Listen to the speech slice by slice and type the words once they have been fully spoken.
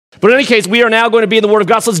But in any case, we are now going to be in the Word of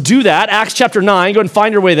God. So let's do that. Acts chapter 9. Go ahead and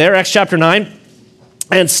find your way there. Acts chapter 9.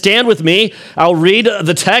 And stand with me. I'll read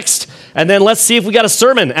the text, and then let's see if we got a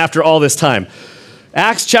sermon after all this time.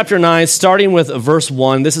 Acts chapter 9, starting with verse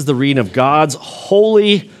 1. This is the reading of God's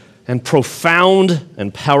holy and profound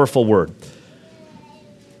and powerful word.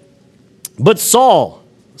 But Saul,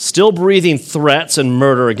 still breathing threats and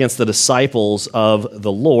murder against the disciples of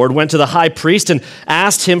the Lord, went to the high priest and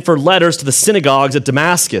asked him for letters to the synagogues at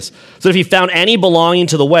Damascus, so that if he found any belonging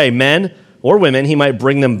to the way, men or women, he might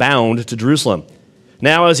bring them bound to Jerusalem.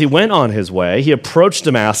 Now, as he went on his way, he approached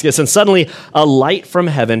Damascus, and suddenly a light from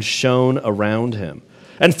heaven shone around him.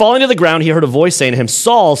 And falling to the ground, he heard a voice saying to him,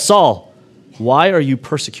 Saul, Saul, why are you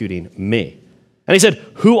persecuting me? And he said,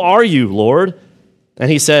 Who are you, Lord? And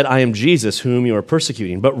he said, I am Jesus, whom you are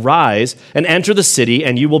persecuting. But rise and enter the city,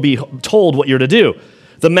 and you will be told what you're to do.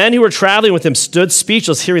 The men who were traveling with him stood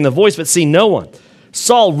speechless, hearing the voice, but seeing no one.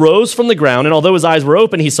 Saul rose from the ground, and although his eyes were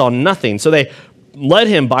open, he saw nothing. So they led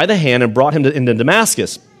him by the hand and brought him into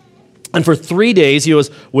Damascus. And for 3 days he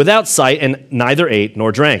was without sight and neither ate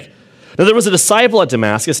nor drank. Now there was a disciple at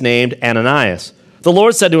Damascus named Ananias. The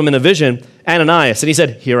Lord said to him in a vision, Ananias. And he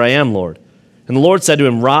said, Here I am, Lord. And the Lord said to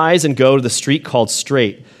him, Rise and go to the street called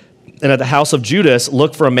Straight. And at the house of Judas,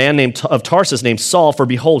 look for a man of Tarsus named Saul, for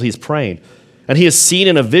behold, he's praying. And he has seen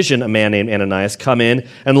in a vision a man named Ananias come in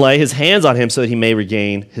and lay his hands on him so that he may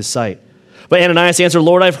regain his sight. But Ananias answered,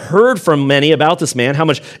 Lord, I've heard from many about this man, how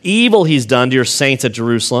much evil he's done to your saints at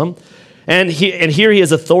Jerusalem. And here he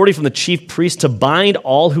has authority from the chief priest to bind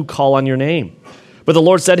all who call on your name. But the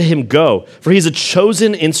Lord said to him, Go, for he's a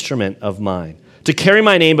chosen instrument of mine, to carry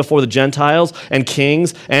my name before the Gentiles and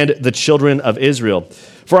kings and the children of Israel.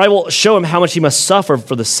 For I will show him how much he must suffer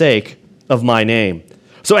for the sake of my name.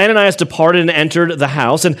 So Ananias departed and entered the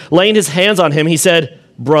house, and laying his hands on him, he said,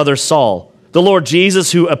 Brother Saul, the Lord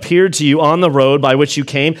Jesus, who appeared to you on the road by which you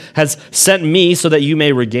came, has sent me so that you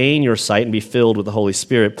may regain your sight and be filled with the Holy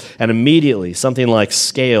Spirit. And immediately something like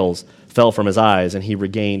scales fell from his eyes, and he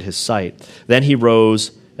regained his sight. Then he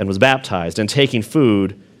rose and was baptized, and taking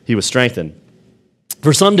food, he was strengthened.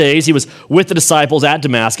 For some days he was with the disciples at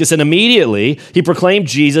Damascus, and immediately he proclaimed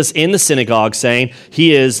Jesus in the synagogue, saying,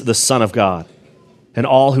 He is the Son of God. And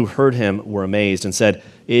all who heard him were amazed and said,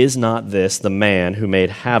 Is not this the man who made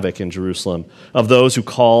havoc in Jerusalem of those who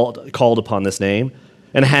called upon this name?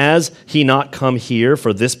 And has he not come here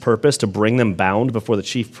for this purpose, to bring them bound before the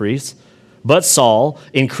chief priests? But Saul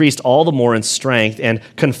increased all the more in strength and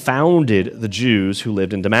confounded the Jews who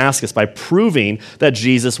lived in Damascus by proving that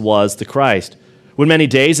Jesus was the Christ. When many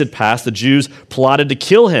days had passed, the Jews plotted to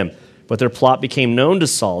kill him, but their plot became known to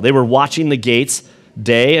Saul. They were watching the gates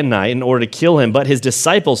day and night in order to kill him, but his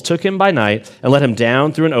disciples took him by night and let him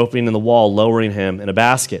down through an opening in the wall, lowering him in a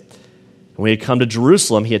basket. And when he had come to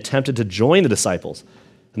Jerusalem, he attempted to join the disciples,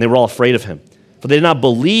 and they were all afraid of him, for they did not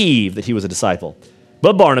believe that he was a disciple.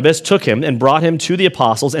 But Barnabas took him and brought him to the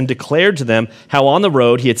apostles and declared to them how on the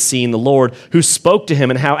road he had seen the Lord, who spoke to him,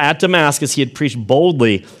 and how at Damascus he had preached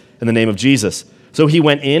boldly in the name of Jesus. So he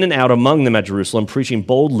went in and out among them at Jerusalem, preaching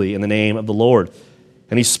boldly in the name of the Lord.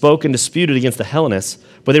 And he spoke and disputed against the Hellenists,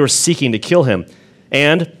 but they were seeking to kill him.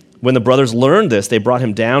 And when the brothers learned this, they brought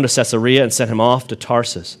him down to Caesarea and sent him off to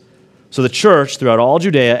Tarsus. So the church throughout all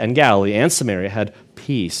Judea and Galilee and Samaria had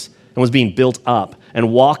peace and was being built up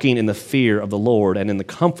and walking in the fear of the Lord and in the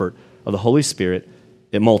comfort of the Holy Spirit,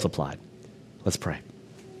 it multiplied. Let's pray.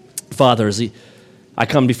 Father, as I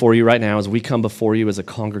come before you right now, as we come before you as a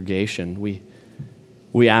congregation,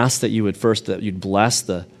 we ask that you would first, that you'd bless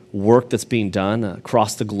the work that's being done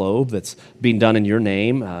across the globe, that's being done in your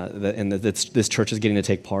name, and that this church is getting to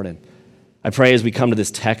take part in. I pray as we come to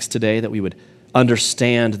this text today that we would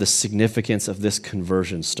understand the significance of this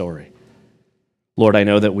conversion story. Lord, I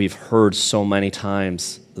know that we've heard so many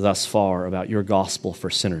times thus far about your gospel for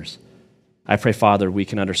sinners. I pray, Father, we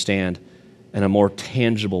can understand in a more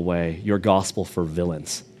tangible way your gospel for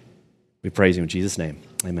villains. We praise you in Jesus' name.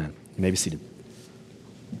 Amen. You may be seated.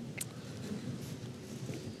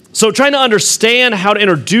 So trying to understand how to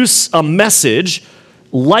introduce a message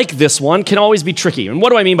like this one can always be tricky. And what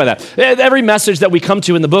do I mean by that? Every message that we come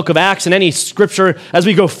to in the book of Acts and any scripture as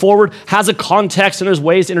we go forward has a context and there's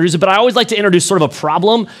ways to introduce it, but I always like to introduce sort of a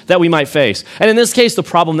problem that we might face. And in this case, the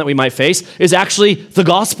problem that we might face is actually the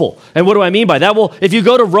gospel. And what do I mean by that? Well, if you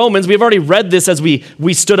go to Romans, we've already read this as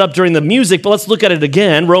we stood up during the music, but let's look at it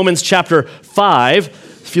again. Romans chapter 5.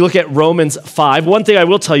 If you look at Romans 5, one thing I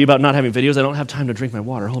will tell you about not having videos, I don't have time to drink my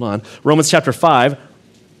water. Hold on. Romans chapter 5.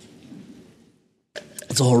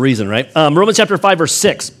 That's the whole reason, right? Romans chapter 5, verse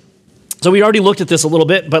 6. So we already looked at this a little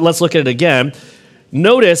bit, but let's look at it again.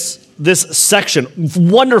 Notice this section.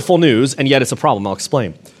 Wonderful news, and yet it's a problem. I'll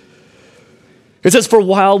explain. It says, for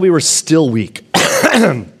while we were still weak,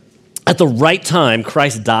 at the right time,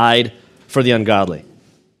 Christ died for the ungodly.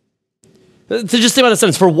 So just think about that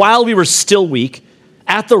sentence. For while we were still weak,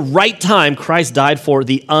 at the right time, Christ died for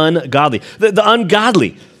the ungodly. The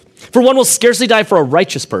ungodly. For one will scarcely die for a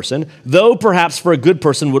righteous person, though perhaps for a good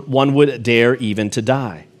person one would dare even to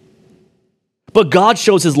die. But God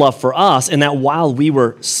shows his love for us in that while we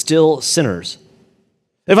were still sinners.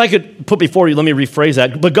 If I could put before you, let me rephrase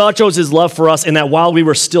that. But God shows his love for us in that while we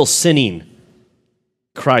were still sinning,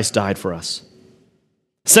 Christ died for us.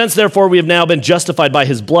 Since, therefore, we have now been justified by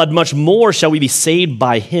his blood, much more shall we be saved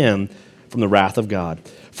by him from the wrath of God.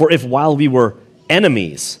 For if while we were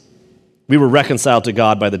enemies, we were reconciled to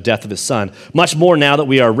God by the death of his Son, much more now that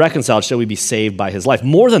we are reconciled shall we be saved by his life.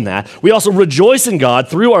 More than that, we also rejoice in God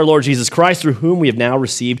through our Lord Jesus Christ, through whom we have now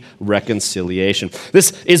received reconciliation.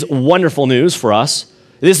 This is wonderful news for us.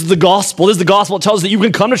 This is the gospel. This is the gospel. It tells us that you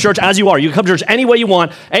can come to church as you are. You can come to church any way you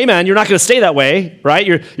want. Amen. You're not going to stay that way, right?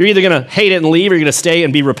 You're either going to hate it and leave, or you're going to stay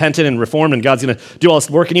and be repentant and reformed, and God's going to do all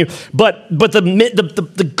this work in you. But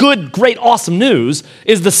the good, great, awesome news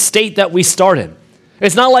is the state that we start in.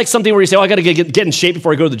 It's not like something where you say, oh, I got to get in shape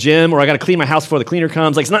before I go to the gym, or I got to clean my house before the cleaner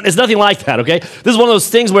comes. Like it's nothing like that, okay? This is one of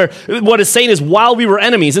those things where what it's saying is while we were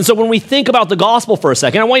enemies. And so when we think about the gospel for a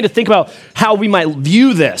second, I want you to think about how we might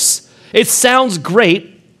view this. It sounds great,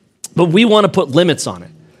 but we want to put limits on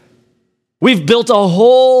it. We've built a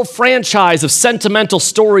whole franchise of sentimental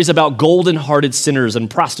stories about golden-hearted sinners and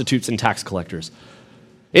prostitutes and tax collectors.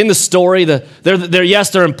 In the story,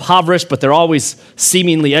 they're impoverished, but they're always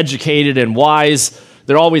seemingly educated and wise.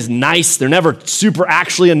 They're always nice. They're never super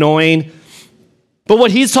actually annoying. But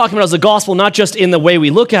what he's talking about is the gospel, not just in the way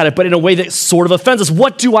we look at it, but in a way that sort of offends us.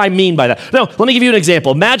 What do I mean by that? Now, let me give you an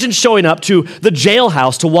example. Imagine showing up to the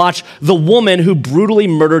jailhouse to watch the woman who brutally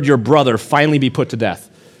murdered your brother finally be put to death.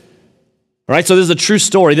 All right, so this is a true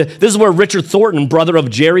story. This is where Richard Thornton, brother of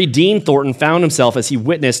Jerry Dean Thornton, found himself as he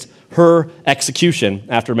witnessed her execution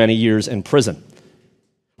after many years in prison.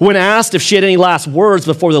 When asked if she had any last words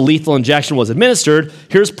before the lethal injection was administered,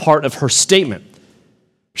 here's part of her statement.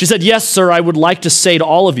 She said, "Yes, sir, I would like to say to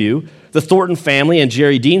all of you, the Thornton family and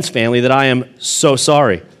Jerry Dean's family, that I am so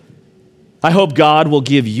sorry. I hope God will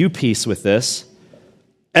give you peace with this.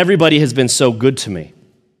 Everybody has been so good to me.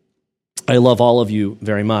 I love all of you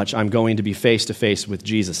very much. I'm going to be face to face with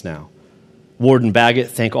Jesus now. Warden Baggett,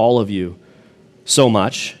 thank all of you so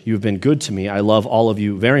much. You've been good to me. I love all of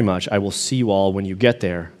you very much. I will see you all when you get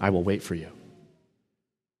there. I will wait for you."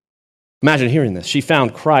 Imagine hearing this. She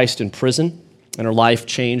found Christ in prison, and her life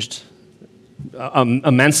changed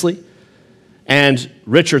immensely. And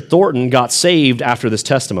Richard Thornton got saved after this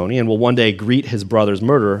testimony and will one day greet his brother's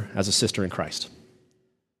murderer as a sister in Christ.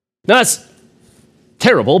 Now that's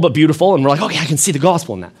terrible but beautiful, and we're like, okay, I can see the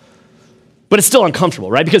gospel in that. But it's still uncomfortable,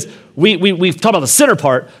 right? Because we've talked about the sinner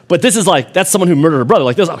part, but this is like, that's someone who murdered a brother.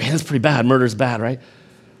 Like this, okay, that's pretty bad. Murder's bad, right?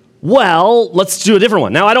 Well, let's do a different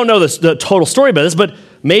one. Now, I don't know the total story about this, but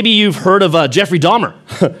maybe you've heard of Jeffrey Dahmer.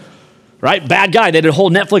 Right? Bad guy. They did a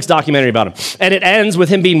whole Netflix documentary about him. And it ends with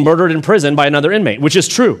him being murdered in prison by another inmate, which is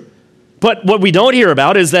true. But what we don't hear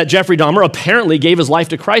about is that Jeffrey Dahmer apparently gave his life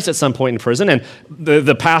to Christ at some point in prison, and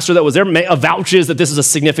the pastor that was there vouches that this is a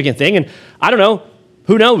significant thing, and I don't know.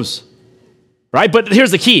 Who knows? Right? But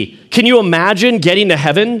here's the key. Can you imagine getting to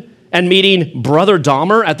heaven and meeting Brother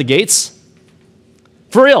Dahmer at the gates?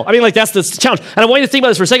 For real. I mean, like, that's the challenge. And I want you to think about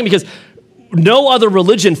this for a second, because no other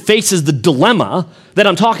religion faces the dilemma that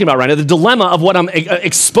I'm talking about right now, the dilemma of what I'm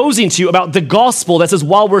exposing to you about the gospel that says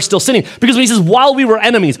while we're still sinning. Because when he says while we were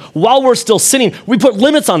enemies, while we're still sinning, we put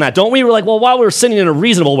limits on that, don't we? We're like, well, while we're sinning in a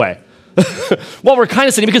reasonable way. While we're kind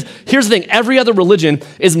of sinning. Because here's the thing, every other religion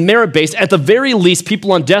is merit-based. At the very least,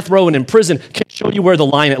 people on death row and in prison can show you where the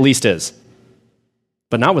line at least is.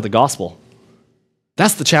 But not with the gospel.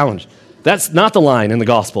 That's the challenge. That's not the line in the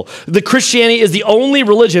gospel. The Christianity is the only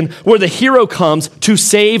religion where the hero comes to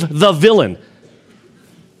save the villain.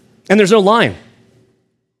 And there's no line.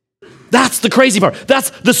 That's the crazy part.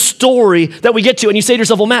 That's the story that we get to. And you say to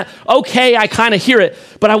yourself, well, Matt, okay, I kind of hear it,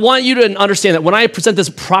 but I want you to understand that when I present this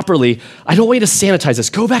properly, I don't want you to sanitize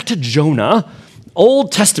this. Go back to Jonah,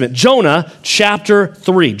 Old Testament, Jonah chapter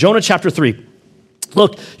 3. Jonah chapter 3.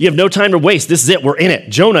 Look, you have no time to waste. This is it. We're in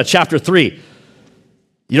it. Jonah chapter 3.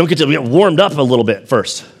 You don't get to get warmed up a little bit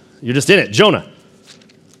first. You're just in it. Jonah.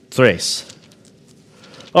 Thrace.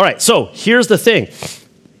 All right, so here's the thing.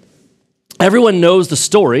 Everyone knows the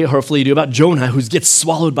story, hopefully you do, about Jonah who gets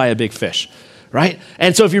swallowed by a big fish. right?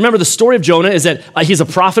 And so if you remember, the story of Jonah is that he's a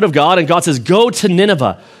prophet of God, and God says, go to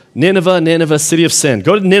Nineveh. Nineveh, city of sin.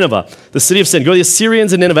 Go to Nineveh, the city of sin. Go to the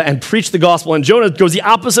Assyrians in Nineveh and preach the gospel. And Jonah goes the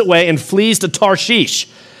opposite way and flees to Tarshish.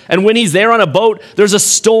 And when he's there on a boat, there's a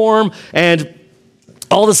storm, and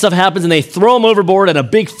all this stuff happens, and they throw him overboard, and a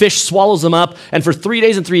big fish swallows him up. And for 3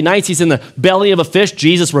 days and 3 nights, he's in the belly of a fish.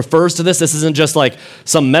 Jesus refers to this. This isn't just like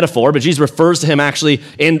some metaphor, but Jesus refers to him actually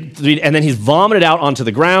and then he's vomited out onto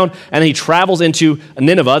the ground, and then he travels into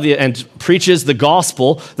Nineveh and preaches the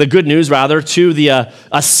gospel, the good news rather, to the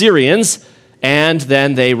Assyrians, and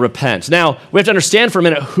then they repent. Now, we have to understand for a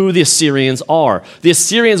minute who the Assyrians are. The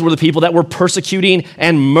Assyrians were the people that were persecuting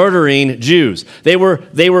and murdering Jews. They were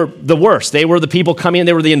the worst. They were the people coming in.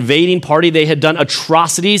 They were the invading party. They had done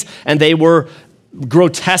atrocities, and they were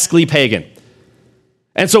grotesquely pagan.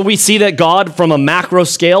 And so we see that God, from a macro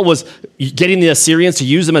scale, was getting the Assyrians to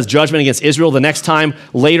use them as judgment against Israel. The next time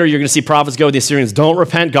later, you're going to see prophets go, the Assyrians don't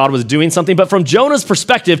repent. God was doing something. But from Jonah's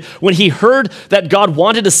perspective, when he heard that God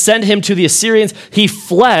wanted to send him to the Assyrians, he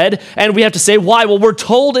fled. And we have to say, why? Well, we're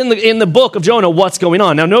told in the book of Jonah what's going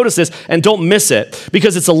on. Now notice this, and don't miss it,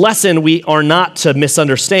 because it's a lesson we are not to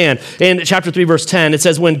misunderstand. In chapter 3, verse 10, it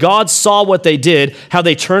says, when God saw what they did, how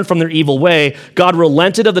they turned from their evil way, God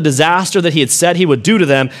relented of the disaster that he had said he would do to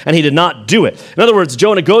them, and he did not do it. In other words,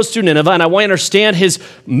 Jonah goes through Nineveh, and I want you to understand his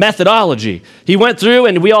methodology. He went through,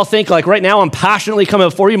 and we all think, like, right now I'm passionately coming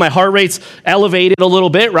before you. My heart rate's elevated a little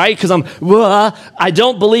bit, right? Because I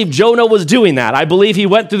don't believe Jonah was doing that. I believe he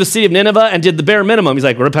went through the city of Nineveh and did the bare minimum. He's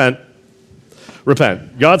like, repent.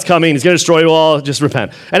 God's coming. He's going to destroy you all. Just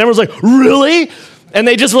repent. And everyone's like, really? And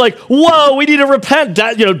they just were like, whoa, we need to repent.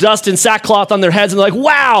 Dust and sackcloth on their heads. And they're like,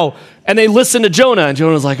 wow. And they listened to Jonah. And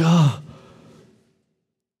Jonah was like, oh.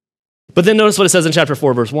 But then notice what it says in chapter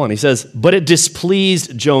 4, verse 1. He says, but it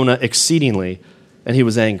displeased Jonah exceedingly, and he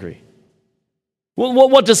was angry. Well,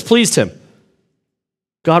 what displeased him?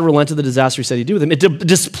 God relented the disaster he said he'd do with him. It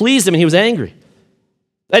displeased him, and he was angry.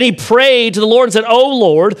 And he prayed to the Lord and said, oh,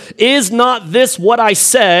 Lord, is not this what I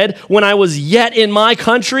said when I was yet in my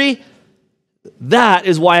country? That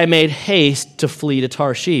is why I made haste to flee to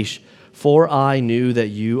Tarshish, for I knew that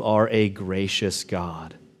you are a gracious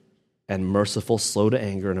God, and merciful, slow to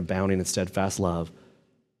anger, and abounding in steadfast love,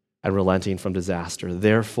 and relenting from disaster.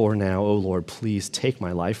 Therefore now, O Lord, please take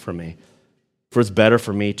my life from me, for it's better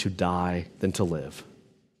for me to die than to live.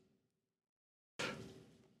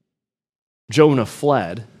 Jonah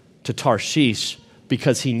fled to Tarshish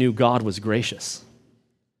because he knew God was gracious.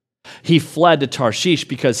 He fled to Tarshish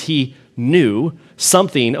because he knew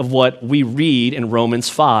something of what we read in Romans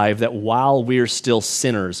 5, that while we're still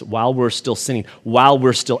sinners, while we're still sinning, while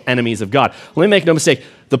we're still enemies of God. Let me make no mistake,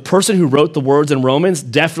 the person who wrote the words in Romans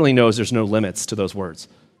definitely knows there's no limits to those words.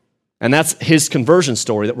 And that's his conversion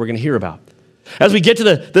story that we're going to hear about. As we get to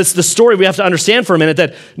the story, we have to understand for a minute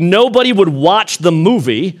that nobody would watch the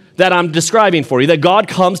movie that I'm describing for you, that God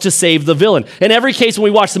comes to save the villain. In every case, when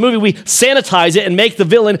we watch the movie, we sanitize it and make the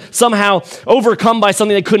villain somehow overcome by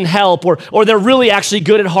something they couldn't help, or they're really actually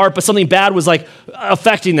good at heart, but something bad was like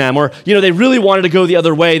affecting them, or they really wanted to go the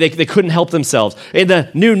other way, they couldn't help themselves. In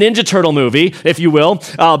the new Ninja Turtle movie, if you will,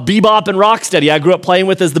 Bebop and Rocksteady, I grew up playing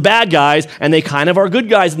with as the bad guys, and they kind of are good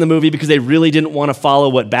guys in the movie because they really didn't want to follow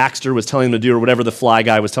what Baxter was telling them to do, or whatever the Fly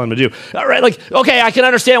guy was telling them to do. All right, okay, I can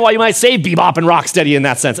understand why you might say Bebop and Rocksteady in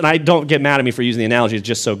that sense, and I don't get mad at me for using the analogy, it's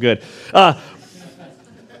just so good.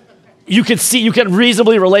 You can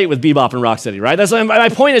reasonably relate with Bebop and Rocksteady, right? That's my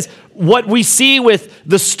point is, what we see with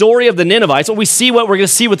the story of the Ninevites, what we're going to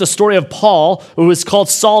see with the story of Paul, who was called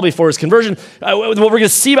Saul before his conversion, what we're going to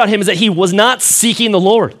see about him is that he was not seeking the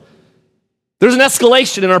Lord. There's an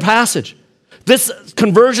escalation in our passage. This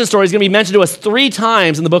conversion story is going to be mentioned to us 3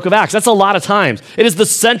 times in the book of Acts. That's a lot of times. It is the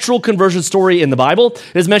central conversion story in the Bible.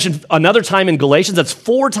 It is mentioned another time in Galatians. That's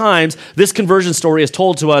 4 times this conversion story is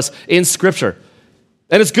told to us in Scripture.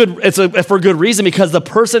 And it's good. It's for good reason, because the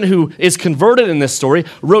person who is converted in this story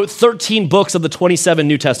wrote 13 books of the 27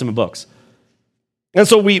 New Testament books. And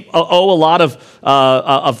so we owe a lot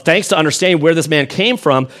of thanks to understanding where this man came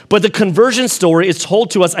from. But the conversion story is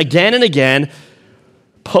told to us again and again,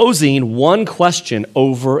 posing one question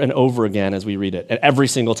over and over again as we read it, at every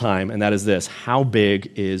single time, and that is this: how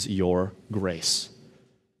big is your grace?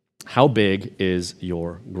 How big is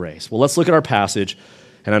your grace? Well, let's look at our passage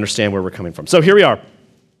and understand where we're coming from. So here we are,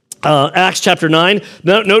 Acts chapter 9.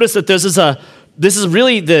 Notice that this is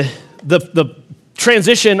really the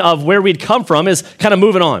transition of where we'd come from is kind of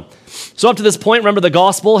moving on. So up to this point, remember, the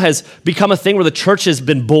gospel has become a thing where the church has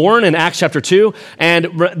been born in Acts chapter 2, and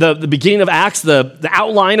the beginning of Acts, the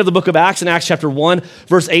outline of the book of Acts in Acts chapter 1,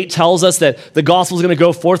 verse 8 tells us that the gospel is going to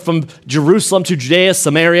go forth from Jerusalem to Judea,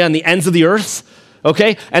 Samaria, and the ends of the earth.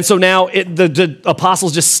 Okay, and so now the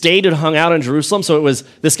apostles just stayed and hung out in Jerusalem. So it was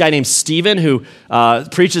this guy named Stephen who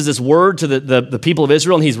preaches this word to the people of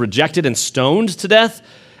Israel, and he's rejected and stoned to death.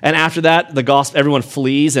 And after that, the gospel, everyone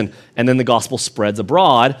flees, and then the gospel spreads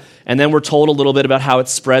abroad. And then we're told a little bit about how it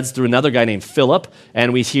spreads through another guy named Philip,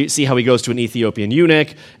 and we see how he goes to an Ethiopian eunuch,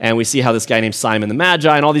 and we see how this guy named Simon the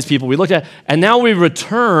Magi, and all these people we looked at. And now we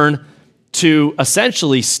return to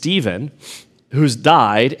essentially Stephen, who's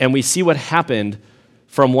died, and we see what happened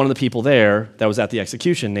from one of the people there that was at the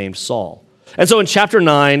execution named Saul. And so in chapter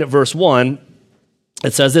 9, verse 1,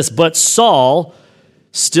 it says this, but Saul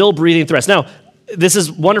still breathing threats. Now, this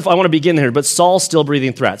is wonderful. I want to begin here, but Saul still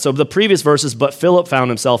breathing threats. So the previous verses, but Philip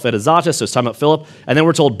found himself at Azotus, so it's talking about Philip, and then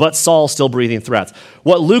we're told, but Saul still breathing threats.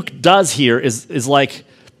 What Luke does here is like,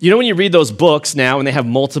 you know when you read those books now and they have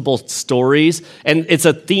multiple stories, and it's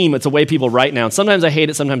a theme, it's a way people write now, and sometimes I hate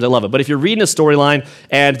it, sometimes I love it, but if you're reading a storyline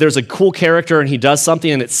and there's a cool character and he does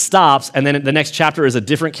something and it stops, and then the next chapter is a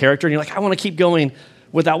different character, and you're like, I want to keep going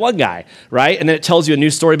with that one guy, right? And then it tells you a new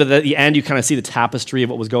story, but at the end you kind of see the tapestry of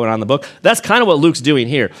what was going on in the book. That's kind of what Luke's doing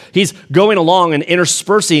here. He's going along and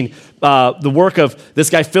interspersing the work of this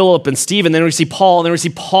guy Philip and Stephen. Then we see Paul, and then we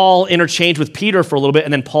see Paul interchange with Peter for a little bit,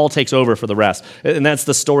 and then Paul takes over for the rest. And that's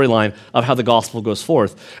the storyline of how the gospel goes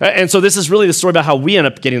forth. And so this is really the story about how we end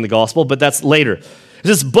up getting the gospel, but that's later. It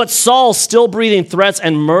says, but Saul, still breathing threats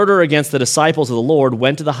and murder against the disciples of the Lord,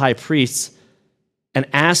 went to the high priests and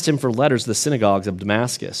asked him for letters to the synagogues of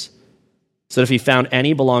Damascus, so that if he found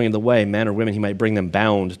any belonging to the way, men or women, he might bring them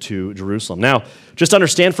bound to Jerusalem. Now, just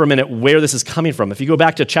understand for a minute where this is coming from. If you go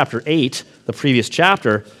back to chapter 8, the previous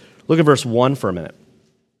chapter, look at verse 1 for a minute.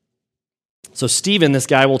 So Stephen, this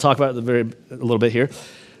guy we'll talk about a little bit here,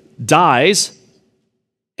 dies,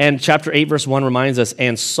 and chapter 8, verse 1 reminds us,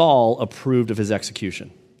 and Saul approved of his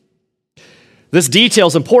execution. This detail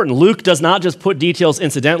is important. Luke does not just put details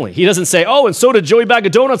incidentally. He doesn't say, oh, and so did Joey Bag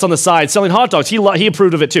of Donuts on the side selling hot dogs. He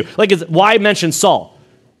approved of it too. Like, why mention Saul?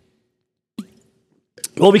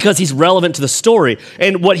 Well, because he's relevant to the story.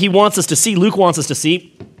 And what he wants us to see, Luke wants us to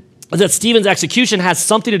see, is that Stephen's execution has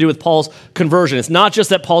something to do with Paul's conversion. It's not just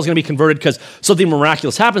that Paul's going to be converted because something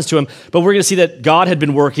miraculous happens to him, but we're going to see that God had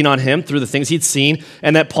been working on him through the things he'd seen,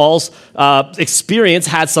 and that Paul's experience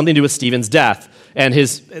had something to do with Stephen's death. And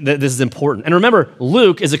this is important. And remember,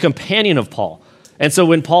 Luke is a companion of Paul. And so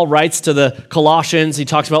when Paul writes to the Colossians, he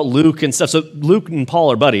talks about Luke and stuff. So Luke and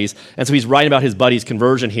Paul are buddies. And so he's writing about his buddy's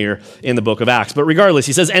conversion here in the book of Acts. But regardless,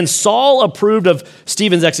 he says, and Saul approved of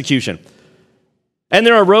Stephen's execution. And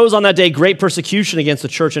there arose on that day great persecution against the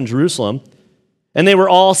church in Jerusalem. And they were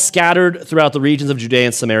all scattered throughout the regions of Judea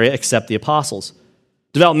and Samaria, except the apostles.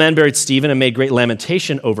 Devout men buried Stephen and made great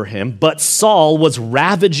lamentation over him. But Saul was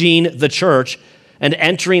ravaging the church, and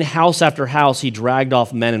entering house after house, he dragged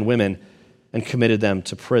off men and women and committed them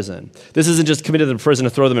to prison. This isn't just committed them to prison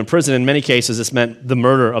to throw them in prison. In many cases, this meant the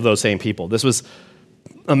murder of those same people. This was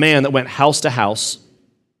a man that went house to house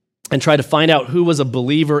and tried to find out who was a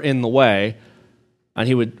believer in the way, and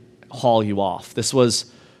he would haul you off. This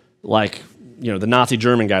was like, the Nazi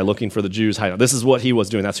German guy looking for the Jews' hideout. This is what he was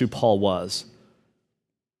doing. That's who Paul was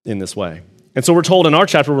in this way. And so we're told in our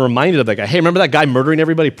chapter, we're reminded of that guy. Hey, remember that guy murdering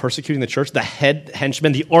everybody, persecuting the church, the head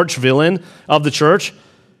henchman, the arch villain of the church?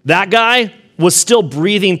 That guy was still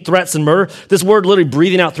breathing threats and murder. This word literally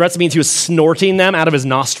breathing out threats means he was snorting them out of his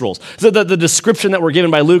nostrils. So the description that we're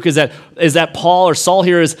given by Luke is that Paul or Saul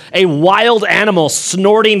here is a wild animal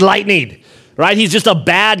snorting lightning, right? He's just a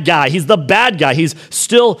bad guy. He's the bad guy. He's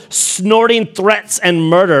still snorting threats and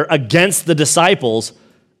murder against the disciples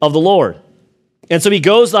of the Lord. And so he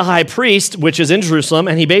goes to the high priest, which is in Jerusalem,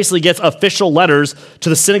 and he basically gets official letters to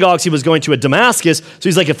the synagogues he was going to at Damascus. So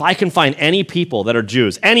he's like, if I can find any people that are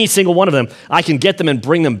Jews, any single one of them, I can get them and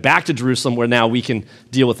bring them back to Jerusalem where now we can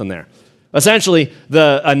deal with them there. Essentially,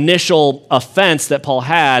 the initial offense that Paul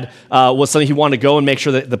had was something he wanted to go and make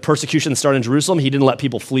sure that the persecution that started in Jerusalem, he didn't let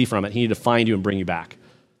people flee from it. He needed to find you and bring you back.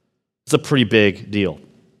 It's a pretty big deal.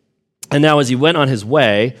 And now as he went on his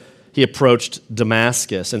way, he approached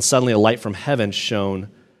Damascus, and suddenly a light from heaven shone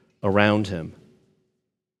around him.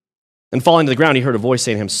 And falling to the ground, he heard a voice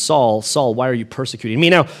saying to him, Saul, Saul, why are you persecuting me?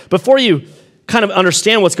 Now, before you kind of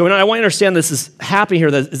understand what's going on, I want you to understand this is happening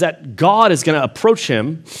here, that God is going to approach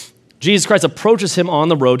him. Jesus Christ approaches him on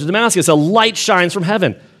the road to Damascus. A light shines from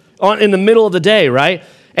heaven in the middle of the day, right?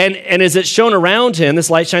 And as it's shown around him, this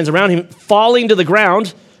light shines around him, falling to the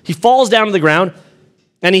ground. He falls down to the ground,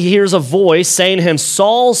 And he hears a voice saying to him,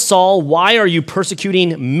 Saul, Saul, why are you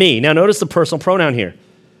persecuting me? Now notice the personal pronoun here.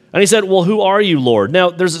 And he said, well, who are you, Lord? Now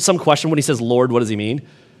there's some question when he says Lord, what does he mean?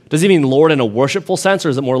 Does he mean Lord in a worshipful sense, or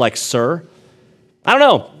is it more like sir? I don't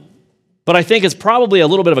know. But I think it's probably a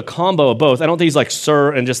little bit of a combo of both. I don't think he's like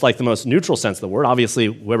sir in just like the most neutral sense of the word. Obviously,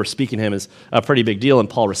 whoever's speaking to him is a pretty big deal, and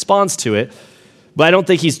Paul responds to it. But I don't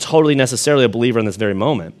think he's totally necessarily a believer in this very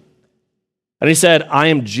moment. And he said, I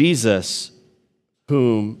am Jesus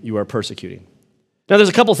whom you are persecuting. Now, there's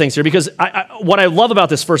a couple things here, because what I love about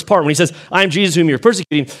this first part, when he says, I am Jesus whom you're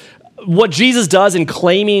persecuting, what Jesus does in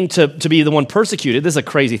claiming to be the one persecuted, this is a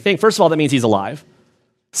crazy thing. First of all, that means he's alive.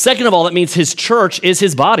 Second of all, that means his church is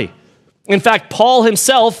his body. In fact, Paul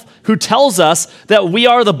himself, who tells us that we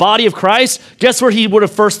are the body of Christ, guess where he would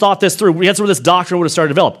have first thought this through? Guess where this doctrine would have started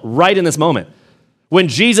to develop? Right in this moment. When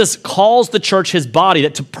Jesus calls the church his body,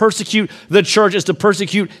 that to persecute the church is to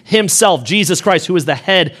persecute himself, Jesus Christ, who is the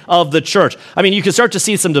head of the church. I mean, you can start to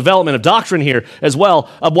see some development of doctrine here as well,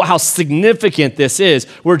 of how significant this is,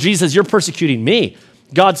 where Jesus says, you're persecuting me.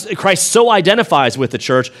 Christ so identifies with the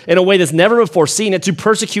church in a way that's never before seen. It to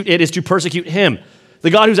persecute it is to persecute him. The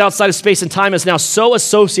God who's outside of space and time is now so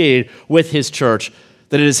associated with his church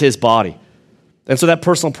that it is his body. And so that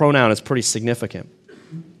personal pronoun is pretty significant.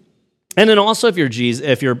 And then also, if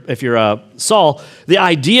you're Saul, the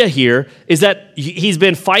idea here is that he's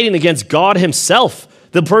been fighting against God himself.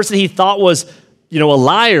 The person he thought was, a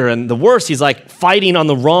liar and the worst, he's like fighting on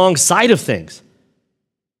the wrong side of things.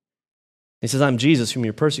 He says, I'm Jesus whom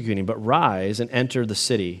you're persecuting, but rise and enter the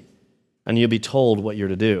city, and you'll be told what you're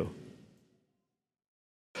to do.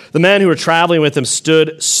 The men who were traveling with him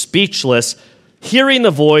stood speechless, hearing the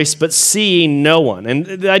voice, but seeing no one. And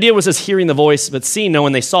the idea was this: hearing the voice, but seeing no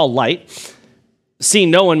one. They saw light. Seeing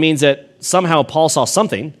no one means that somehow Paul saw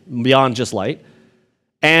something beyond just light.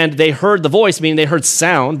 And they heard the voice, meaning they heard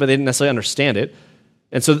sound, but they didn't necessarily understand it.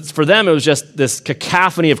 And so for them, it was just this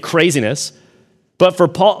cacophony of craziness. But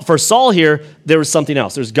for Saul here, there was something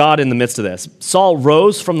else. There's God in the midst of this. Saul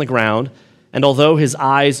rose from the ground, and although his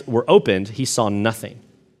eyes were opened, he saw nothing.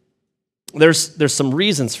 There's some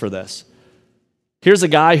reasons for this. Here's a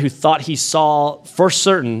guy who thought he saw for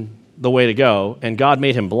certain the way to go, and God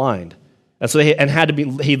made him blind. And so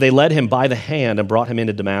they led him by the hand and brought him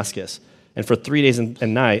into Damascus. And for 3 days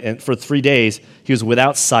and for 3 days, he was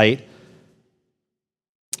without sight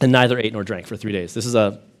and neither ate nor drank for 3 days. This is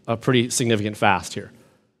a pretty significant fast here.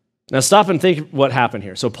 Now stop and think what happened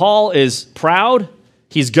here. So Paul is proud.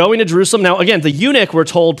 He's going to Jerusalem. Now, again, the eunuch, we're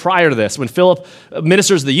told prior to this, when Philip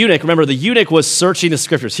ministers to the eunuch, remember, the eunuch was searching the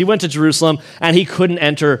scriptures. He went to Jerusalem, and he couldn't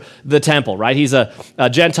enter the temple, right? He's a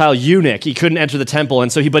Gentile eunuch. He couldn't enter the temple,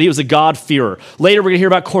 but he was a God-fearer. Later, we're going to hear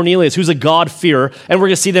about Cornelius, who's a God-fearer, and we're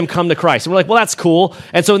going to see them come to Christ. And we're like, well, that's cool.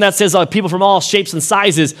 And so that says people from all shapes and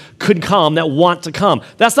sizes could come that want to come.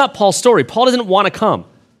 That's not Paul's story. Paul doesn't want to come.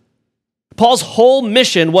 Paul's whole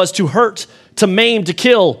mission was to hurt, to maim, to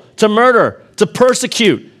kill, to murder, to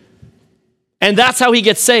persecute. And that's how he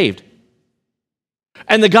gets saved.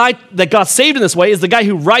 And the guy that got saved in this way is the guy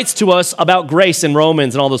who writes to us about grace in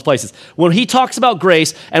Romans and all those places. When he talks about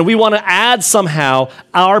grace and we want to add somehow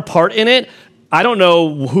our part in it, I don't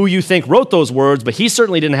know who you think wrote those words, but he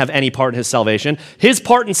certainly didn't have any part in his salvation. His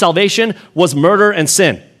part in salvation was murder and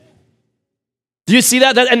sin. Do you see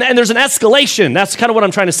that? And there's an escalation. That's kind of what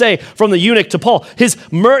I'm trying to say from the eunuch to Paul. His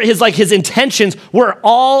intentions were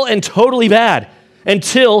all and totally bad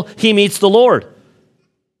until he meets the Lord.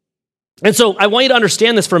 And so I want you to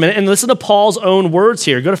understand this for a minute and listen to Paul's own words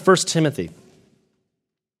here. Go to 1 Timothy.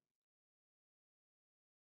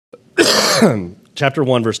 Chapter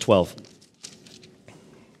 1, verse 12.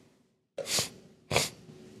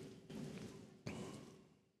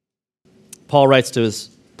 Paul writes to his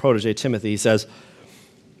protege Timothy. He says,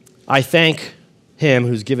 I thank him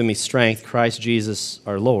who's given me strength, Christ Jesus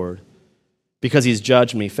our Lord, because he's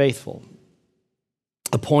judged me faithful,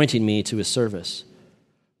 appointing me to his service.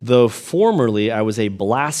 Though formerly I was a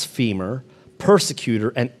blasphemer,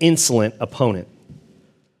 persecutor, and insolent opponent.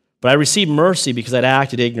 But I received mercy because I'd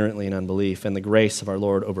acted ignorantly in unbelief, and the grace of our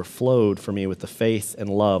Lord overflowed for me with the faith and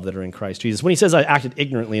love that are in Christ Jesus. When he says I acted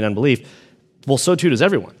ignorantly in unbelief, well, so too does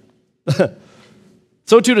everyone.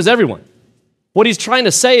 So too does everyone. What he's trying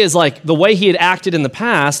to say is like the way he had acted in the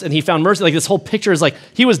past and he found mercy, like this whole picture is like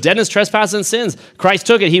he was dead in his trespasses and sins. Christ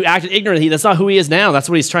took it. He acted ignorantly. That's not who he is now. That's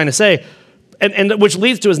what he's trying to say. And which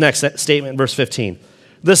leads to his next statement, verse 15.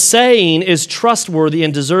 The saying is trustworthy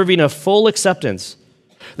and deserving of full acceptance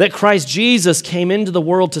that Christ Jesus came into the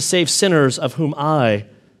world to save sinners, of whom I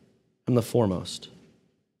am the foremost.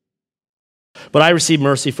 But I received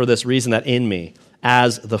mercy for this reason, that in me,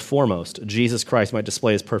 as the foremost. Jesus Christ might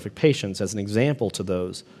display his perfect patience as an example to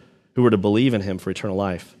those who were to believe in him for eternal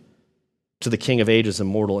life. To the King of ages,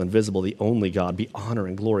 immortal, invisible, the only God, be honor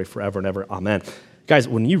and glory forever and ever. Amen. Guys,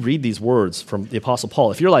 when you read these words from the Apostle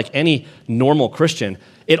Paul, if you're like any normal Christian,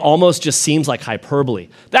 it almost just seems like hyperbole.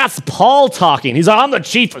 That's Paul talking. He's like, I'm the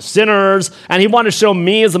chief of sinners, and he wanted to show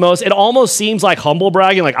me as the most. It almost seems like humble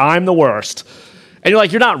bragging, like I'm the worst. And you're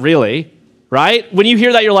like, you're not really, right? When you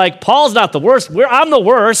hear that, you're like, Paul's not the worst. I'm the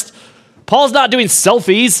worst. Paul's not doing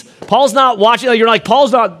selfies. Paul's not watching. Like, you're like,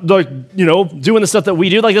 Paul's not, like, doing the stuff that we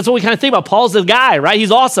do. Like, that's what we kind of think about. Paul's the guy, right?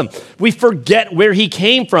 He's awesome. We forget where he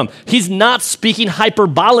came from. He's not speaking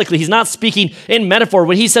hyperbolically. He's not speaking in metaphor.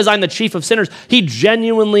 When he says, I'm the chief of sinners, he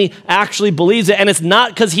genuinely actually believes it. And it's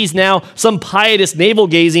not because he's now some pietist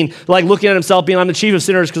navel-gazing, like looking at himself being, I'm the chief of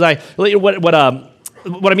sinners, because what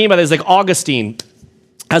I mean by that is like Augustine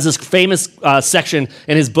has this famous section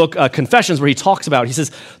in his book, Confessions, where he talks about, he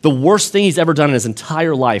says, the worst thing he's ever done in his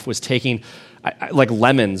entire life was taking like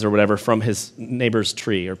lemons or whatever from his neighbor's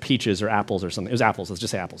tree, or peaches or apples or something. It was apples, let's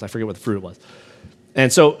just say apples. I forget what the fruit was.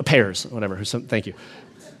 And so pears, whatever, thank you.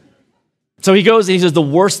 So he goes and he says, the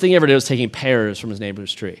worst thing he ever did was taking pears from his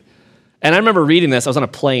neighbor's tree. And I remember reading this, I was on a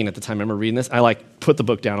plane at the time, I remember reading this, I like put the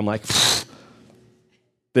book down, I'm like,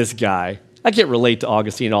 this guy. I can't relate to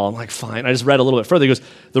Augustine at all. I'm like, fine. I just read a little bit further. He goes,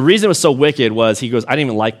 the reason it was so wicked was, he goes, I didn't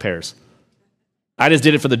even like pears. I just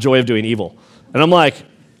did it for the joy of doing evil. And I'm like,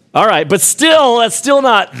 all right, but still, that's still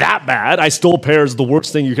not that bad. I stole pears, the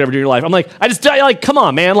worst thing you could ever do in your life. I'm like, come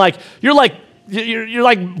on, man. Like, you're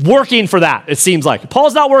like working for that, it seems like.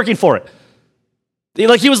 Paul's not working for it.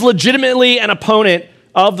 He was legitimately an opponent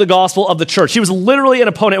of the gospel of the church. He was literally an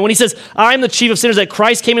opponent. When he says, I'm the chief of sinners, that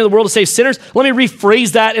Christ came into the world to save sinners, let me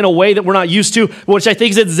rephrase that in a way that we're not used to, which I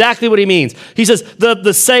think is exactly what he means. He says,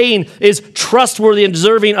 the saying is trustworthy and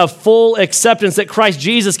deserving of full acceptance, that Christ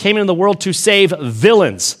Jesus came into the world to save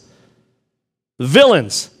villains.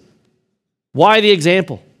 Villains. Why the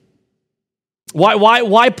example?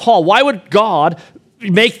 Why Paul? Why would God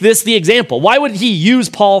make this the example? Why would he use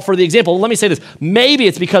Paul for the example? Let me say this. Maybe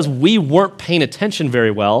it's because we weren't paying attention very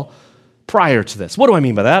well prior to this. What do I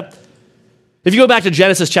mean by that? If you go back to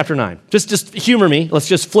Genesis chapter 9, just humor me. Let's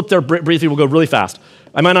just flip there briefly. We'll go really fast.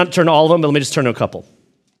 I might not turn to all of them, but let me just turn to a couple.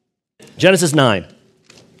 Genesis 9.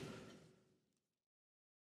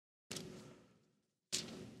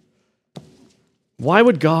 Why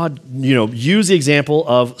would God, use the example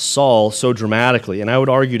of Saul so dramatically? And I would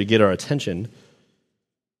argue to get our attention,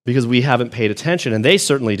 because we haven't paid attention, and they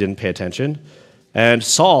certainly didn't pay attention, and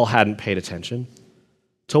Saul hadn't paid attention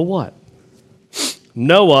to what?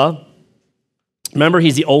 Noah, remember,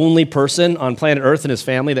 he's the only person on planet Earth and his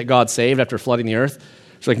family that God saved after flooding the earth.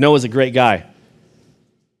 It's like, Noah's a great guy.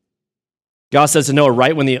 God says to Noah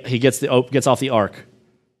right when he gets off the ark,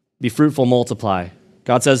 be fruitful, multiply.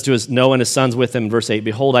 God says to Noah and his sons with him in verse 8,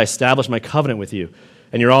 behold, I establish my covenant with you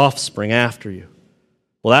and your offspring after you.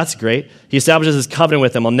 Well, that's great. He establishes his covenant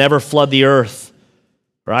with them. I'll never flood the earth,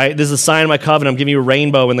 right? This is a sign of my covenant. I'm giving you a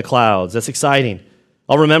rainbow in the clouds. That's exciting.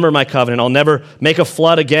 I'll remember my covenant. I'll never make a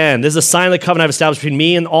flood again. This is a sign of the covenant I've established between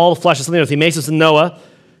me and all the flesh of the earth. He makes this in Noah.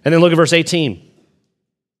 And then look at verse 18.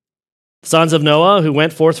 Sons of Noah who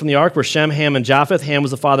went forth from the ark were Shem, Ham, and Japheth. Ham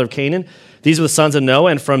was the father of Canaan. These were the sons of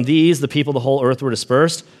Noah, and from these the people of the whole earth were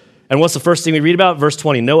dispersed. And what's the first thing we read about? Verse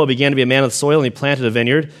 20, Noah began to be a man of the soil, and he planted a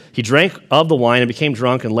vineyard. He drank of the wine and became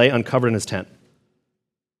drunk and lay uncovered in his tent.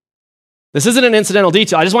 This isn't an incidental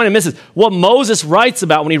detail. I just want to miss it. What Moses writes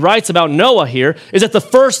about when he writes about Noah here is that the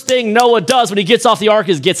first thing Noah does when he gets off the ark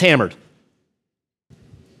is gets hammered.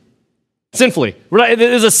 Sinfully. It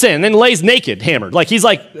is a sin. Then lays naked, hammered. Like he's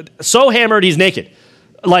like so hammered he's naked.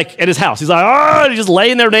 Like at his house. He's like, he's just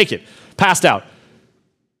laying there naked, passed out.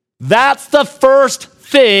 That's the first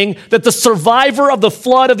thing that the survivor of the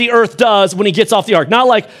flood of the earth does when he gets off the ark. Not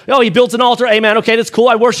like, he built an altar. Amen. Okay, that's cool.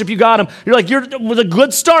 I worship you, God. You're like, with a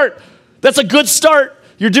good start. That's a good start.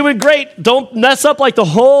 You're doing great. Don't mess up like the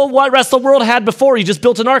whole rest of the world had before. He just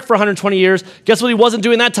built an ark for 120 years. Guess what he wasn't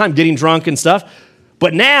doing that time? Getting drunk and stuff.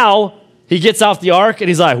 But now he gets off the ark and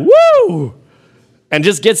he's like, woo! And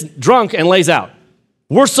just gets drunk and lays out.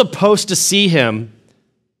 We're supposed to see him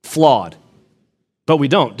flawed. But we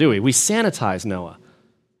don't, do we? We sanitize Noah.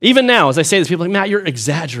 Even now, as I say this, people are like, Matt, you're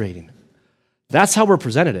exaggerating. That's how we're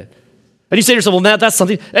presented it. And you say to yourself, well, Matt, that's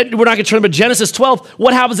something. And we're not going to turn to Genesis 12.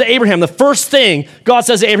 What happens to Abraham? The first thing God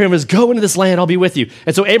says to Abraham is, go into this land, I'll be with you.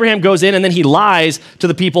 And so Abraham goes in, and then he lies to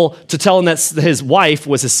the people to tell them that his wife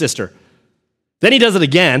was his sister. Then he does it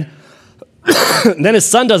again. Then his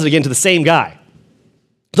son does it again to the same guy.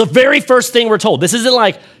 The very first thing we're told. This isn't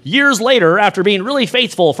like years later after being really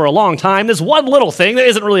faithful for a long time. This one little thing that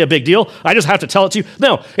isn't really a big deal. I just have to tell it to you.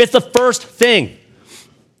 No, it's the first thing.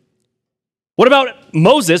 What about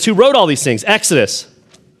Moses, who wrote all these things? Exodus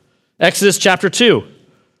chapter 2.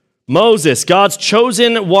 Moses, God's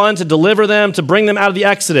chosen one to deliver them, to bring them out of the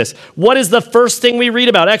Exodus. What is the first thing we read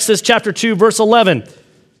about? Exodus chapter 2, verse 11.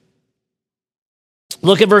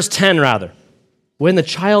 Look at verse 10, rather. When the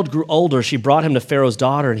child grew older, she brought him to Pharaoh's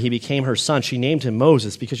daughter, and he became her son. She named him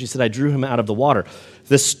Moses because she said, I drew him out of the water.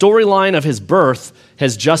 The storyline of his birth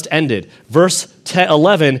has just ended. Verse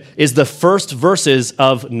 11 is the first verses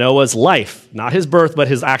of Noah's life. Not his birth, but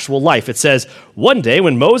his actual life. It says, one day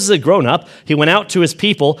when Moses had grown up, he went out to his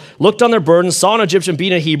people, looked on their burdens, saw an Egyptian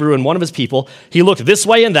beating a Hebrew and one of his people. He looked this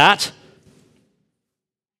way and that,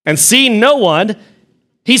 and seeing no one,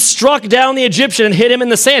 he struck down the Egyptian and hit him in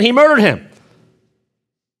the sand. He murdered him.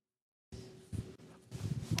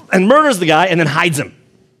 And murders the guy and then hides him.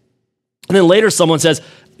 And then later someone says,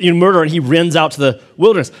 you murder, and he runs out to the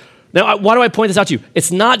wilderness. Now, why do I point this out to you?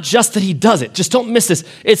 It's not just that he does it. Just don't miss this.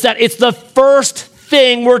 It's that it's the first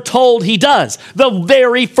thing we're told he does. The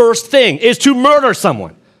very first thing is to murder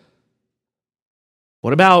someone.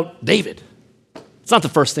 What about David? It's not the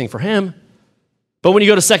first thing for him. But when you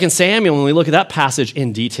go to 2 Samuel and we look at that passage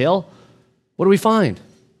in detail, what do we find?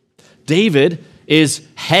 David is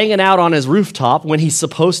hanging out on his rooftop when he's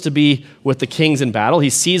supposed to be with the kings in battle. He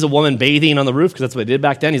sees a woman bathing on the roof because that's what they did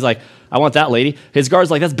back then. He's like, I want that lady. His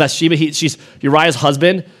guard's like, that's Bathsheba. She's Uriah's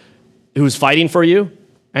husband who's fighting for you.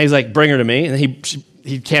 And he's like, bring her to me. And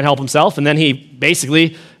he can't help himself. And then he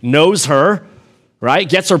basically knows her, right?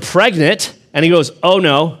 Gets her pregnant. And he goes, oh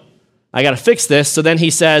no, I got to fix this. So then he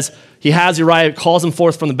says, he has Uriah, calls him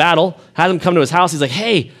forth from the battle, has him come to his house. He's like,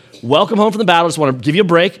 hey, welcome home from the battle. Just want to give you a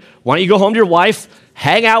break. Why don't you go home to your wife,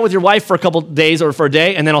 hang out with your wife for a couple days or for a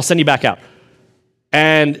day, and then I'll send you back out.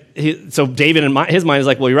 And so David, in his mind, is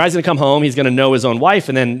like, well, Uriah's going to come home. He's going to know his own wife.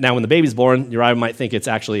 And then now when the baby's born, Uriah might think it's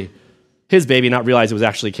actually his baby, not realize it was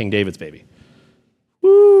actually King David's baby.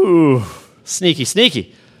 Woo, sneaky,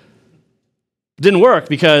 sneaky. Didn't work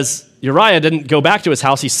because Uriah didn't go back to his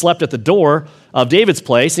house. He slept at the door of David's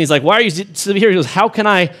place. And he's like, why are you sitting here? He goes, how can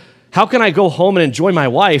I go home and enjoy my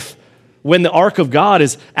wife when the ark of God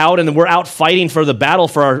is out and we're out fighting for the battle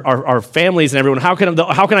for our families and everyone? How can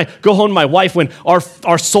I go home to my wife when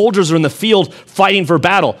our soldiers are in the field fighting for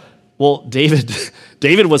battle? Well,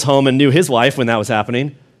 David was home and knew his wife when that was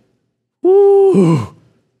happening. Woo.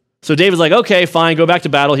 So David's like, okay, fine, go back to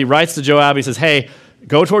battle. He writes to Joab. He says, hey,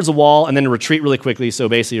 go towards the wall and then retreat really quickly. So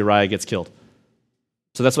basically Uriah gets killed.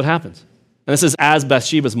 So that's what happens. And this is as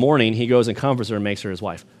Bathsheba's mourning, he goes and comforts her and makes her his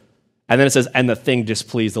wife. And then it says, and the thing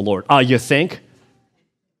displeased the Lord. You think?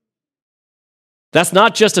 That's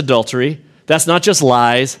not just adultery. That's not just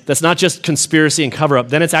lies. That's not just conspiracy and cover-up.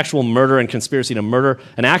 Then it's actual murder and conspiracy to murder,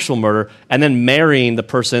 an actual murder, and then marrying the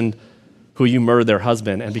person who you murdered their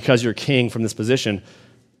husband. And because you're king from this position,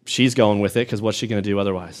 she's going with it because what's she going to do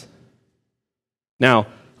otherwise? Now,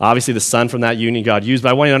 obviously the son from that union God used, but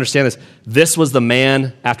I want you to understand this. This was the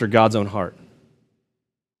man after God's own heart.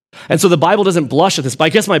 And so the Bible doesn't blush at this, but I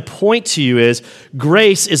guess my point to you is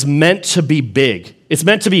grace is meant to be big. It's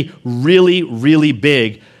meant to be really, really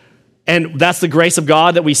big. And that's the grace of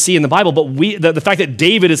God that we see in the Bible. But the fact that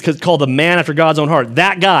David is called the man after God's own heart,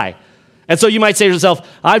 that guy. And so you might say to yourself,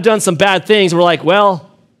 I've done some bad things. We're like,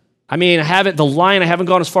 well, I haven't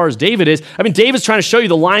gone as far as David is. David's trying to show you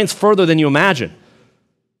the line's further than you imagine.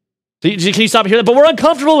 Can you stop and hear that? But we're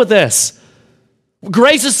uncomfortable with this.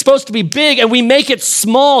 Grace is supposed to be big, and we make it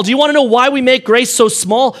small. Do you want to know why we make grace so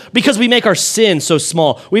small? Because we make our sin so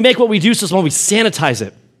small. We make what we do so small. We sanitize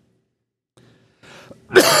it.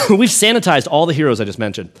 We've sanitized all the heroes I just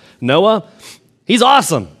mentioned. Noah, he's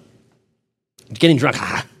awesome. Getting drunk.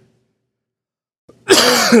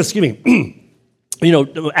 Excuse me.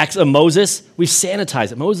 Moses, we've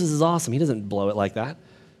sanitized it. Moses is awesome. He doesn't blow it like that.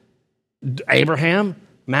 Abraham,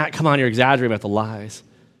 Matt, come on, you're exaggerating about the lies.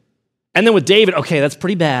 And then with David, okay, that's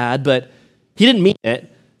pretty bad, but he didn't mean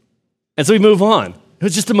it. And so we move on. It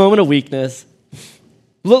was just a moment of weakness.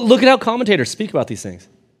 Look at how commentators speak about these things,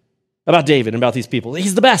 about David and about these people.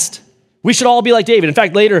 He's the best. We should all be like David. In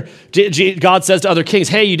fact, later, God says to other kings,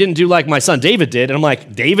 hey, you didn't do like my son David did. And I'm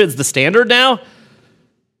like, David's the standard now?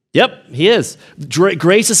 Yep, he is.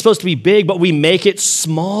 Grace is supposed to be big, but we make it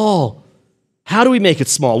small. How do we make it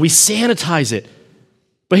small? We sanitize it.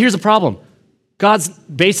 But here's the problem. God's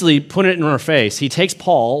basically putting it in our face. He takes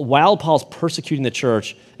Paul while Paul's persecuting the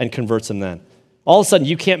church and converts him then. All of a sudden,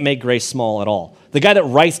 you can't make grace small at all. The guy that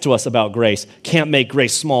writes to us about grace can't make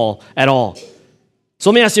grace small at all. So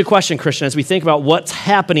let me ask you a question, Christian, as we think about what's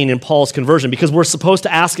happening in Paul's conversion, because we're supposed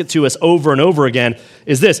to ask it to us over and over again,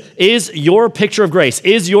 is this: is your picture of grace,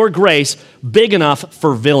 is your grace big enough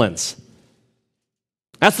for villains?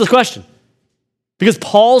 That's the question. Because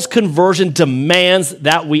Paul's conversion demands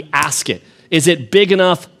that we ask it. Is it big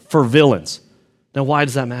enough for villains? Now, why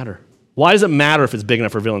does that matter? Why does it matter if it's big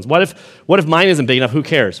enough for villains? What if mine isn't big enough? Who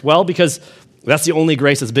cares? Well, because that's the only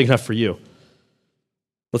grace that's big enough for you.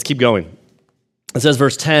 Let's keep going. It says,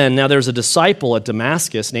 verse 10, now there's a disciple at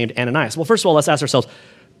Damascus named Ananias. Well, first of all, let's ask ourselves,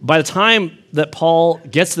 by the time that Paul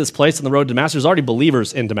gets to this place on the road to Damascus, there's already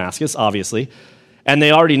believers in Damascus, obviously, and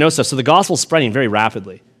they already know stuff. So the gospel's spreading very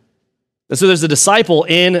rapidly. And so there's a disciple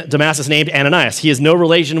in Damascus named Ananias. He has no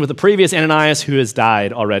relation with the previous Ananias who has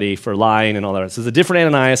died already for lying and all that. So it's a different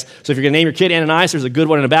Ananias. So if you're going to name your kid Ananias, there's a good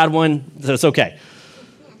one and a bad one, so it's okay.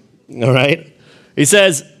 All right? He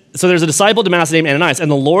says, so there's a disciple at Damascus named Ananias,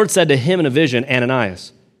 and the Lord said to him in a vision,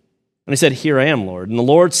 Ananias. And he said, here I am, Lord. And the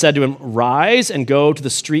Lord said to him, rise and go to the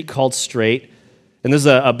street called Straight. And this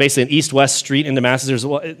is basically an east-west street in Damascus. There's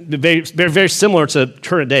very, very similar to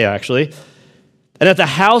current day, actually. And at the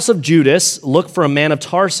house of Judas, look for a man of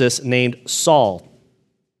Tarsus named Saul.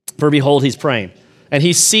 For behold, he's praying. And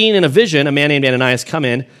he's seen in a vision a man named Ananias come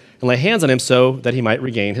in and lay hands on him so that he might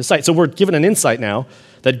regain his sight. So we're given an insight now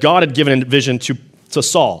that God had given a vision to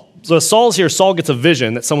Saul. So as Saul's here, Saul gets a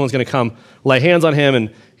vision that someone's going to come lay hands on him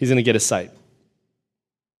and he's going to get his sight.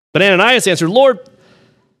 But Ananias answered, Lord,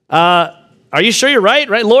 are you sure you're right?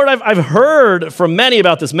 Right, Lord, I've heard from many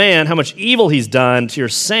about this man, how much evil he's done to your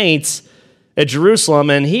saints at Jerusalem,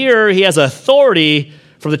 and here he has authority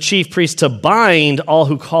from the chief priest to bind all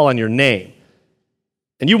who call on your name.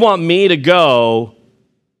 And you want me to go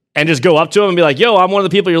and just go up to him and be like, yo, I'm one of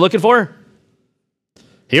the people you're looking for?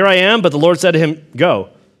 Here I am, but the Lord said to him, go,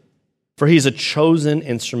 for he's a chosen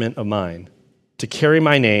instrument of mine to carry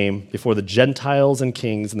my name before the Gentiles and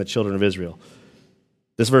kings and the children of Israel.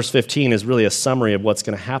 This verse 15 is really a summary of what's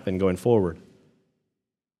going to happen going forward.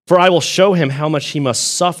 For I will show him how much he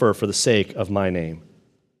must suffer for the sake of my name.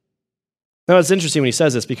 Now, it's interesting when he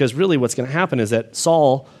says this, because really what's going to happen is that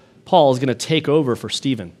Paul is going to take over for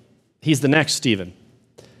Stephen. He's the next Stephen.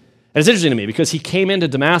 And it's interesting to me because he came into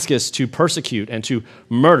Damascus to persecute and to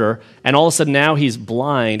murder, and all of a sudden now he's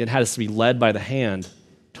blind and has to be led by the hand,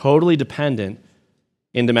 totally dependent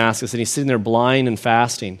in Damascus, and he's sitting there blind and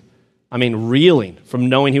fasting. I mean, reeling from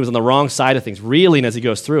knowing he was on the wrong side of things, reeling as he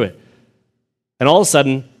goes through it. And all of a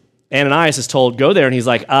sudden, Ananias is told, go there, and he's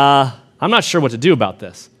like, I'm not sure what to do about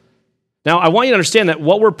this. Now, I want you to understand that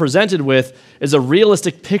what we're presented with is a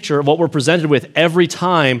realistic picture of what we're presented with every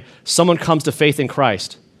time someone comes to faith in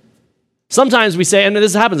Christ. Sometimes we say, and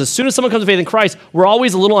this happens, as soon as someone comes to faith in Christ, we're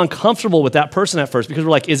always a little uncomfortable with that person at first because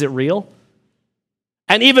we're like, is it real?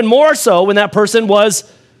 And even more so when that person was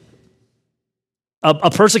a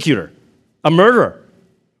persecutor, a murderer.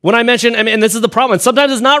 When I mention, and this is the problem, and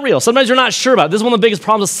sometimes it's not real. Sometimes you're not sure about it. This is one of the biggest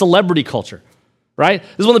problems with celebrity culture, right?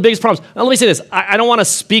 This is one of the biggest problems. Now, let me say this. I don't want to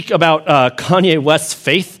speak about Kanye West's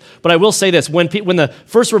faith, but I will say this. When the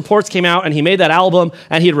first reports came out and he made that album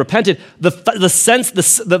and he had repented, the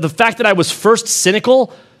fact that I was first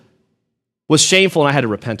cynical was shameful, and I had to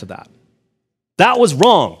repent of that. That was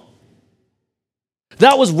wrong.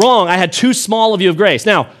 That was wrong. I had too small a view of grace.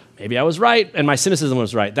 Now, maybe I was right and my cynicism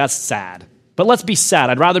was right. That's sad. But let's be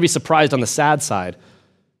sad. I'd rather be surprised on the sad side.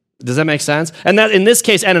 Does that make sense? And that in this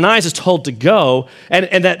case, Ananias is told to go,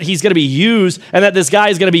 and that he's going to be used, and that this guy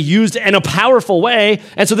is going to be used in a powerful way.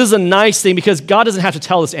 And so this is a nice thing because God doesn't have to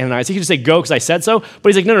tell this to Ananias. He can just say, go because I said so. But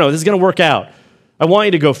he's like, no, this is going to work out. I want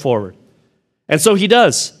you to go forward. And so he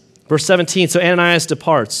does. Verse 17, so Ananias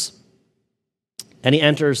departs, and he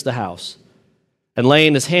enters the house. And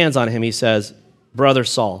laying his hands on him, he says, Brother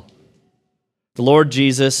Saul, the Lord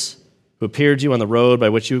Jesus, who appeared to you on the road by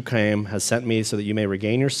which you came, has sent me so that you may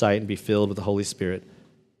regain your sight and be filled with the Holy Spirit.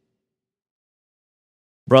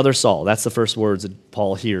 Brother Saul, that's the first words that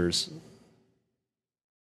Paul hears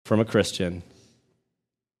from a Christian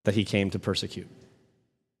that he came to persecute.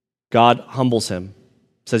 God humbles him,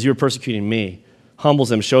 says, you were persecuting me,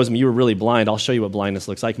 humbles him, shows him you were really blind. I'll show you what blindness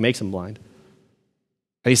looks like, makes him blind.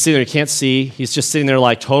 And he's sitting there, he can't see, he's just sitting there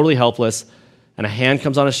like totally helpless, and a hand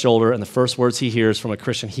comes on his shoulder, and the first words he hears from a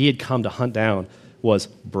Christian he had come to hunt down was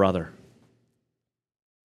brother.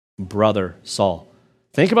 Brother Saul.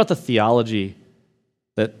 Think about the theology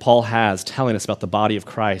that Paul has telling us about the body of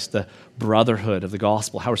Christ, the brotherhood of the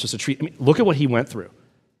gospel, how we're supposed to treat. Look at what he went through.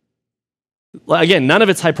 Again, none of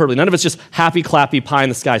it's hyperbole. None of it's just happy, clappy, pie in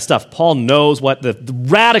the sky stuff. Paul knows what the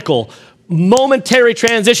radical momentary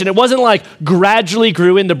transition. It wasn't like gradually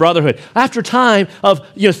grew into brotherhood. After time of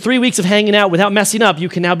 3 weeks of hanging out without messing up, you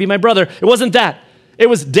can now be my brother. It wasn't that. It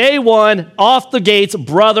was day one, off the gates,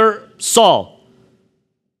 brother Saul.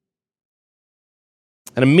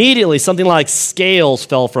 And immediately something like scales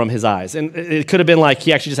fell from his eyes. And it could have been like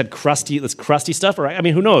he actually just had this crusty stuff. Or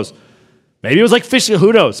who knows? Maybe it was like fish,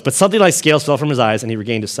 who knows? But something like scales fell from his eyes and he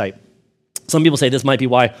regained his sight. Some people say this might be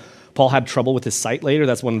why Paul had trouble with his sight later.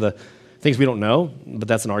 That's one of the things we don't know, but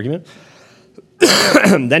that's an argument.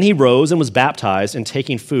 Then he rose and was baptized, and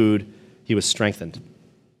taking food, he was strengthened.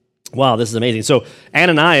 Wow, this is amazing. So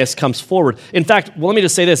Ananias comes forward. In fact, let me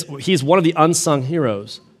just say this. He's one of the unsung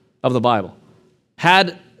heroes of the Bible.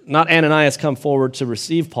 Had not Ananias come forward to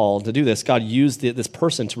receive Paul, to do this, God used this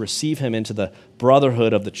person to receive him into the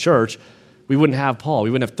brotherhood of the church, we wouldn't have Paul.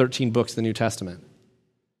 We wouldn't have 13 books of the New Testament.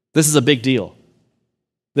 This is a big deal.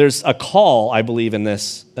 There's a call, I believe, in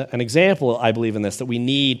this, an example, I believe, in this, that we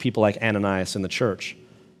need people like Ananias in the church.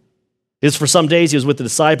 It's for some days he was with the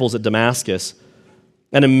disciples at Damascus,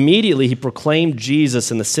 and immediately he proclaimed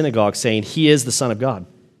Jesus in the synagogue, saying, "He is the Son of God."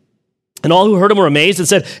 And all who heard him were amazed and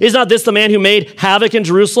said, "Is not this the man who made havoc in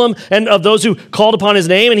Jerusalem and of those who called upon his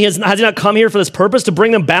name? And has he not come here for this purpose, to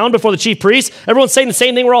bring them bound before the chief priests?" Everyone's saying the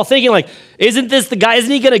same thing. We're all thinking, like, isn't this the guy?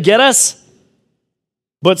 Isn't he going to get us?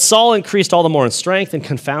 But Saul increased all the more in strength and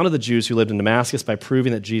confounded the Jews who lived in Damascus by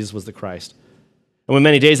proving that Jesus was the Christ. And when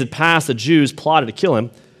many days had passed, the Jews plotted to kill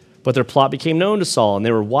him, but their plot became known to Saul, and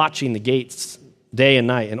they were watching the gates day and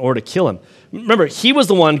night in order to kill him. Remember, he was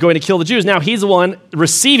the one going to kill the Jews. Now he's the one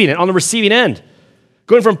receiving it, on the receiving end.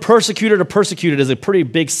 Going from persecutor to persecuted is a pretty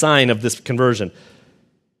big sign of this conversion.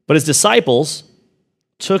 But his disciples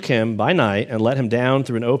took him by night and let him down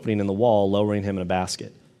through an opening in the wall, lowering him in a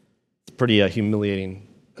basket. It's a pretty humiliating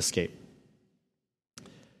escape.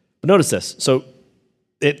 But notice this. So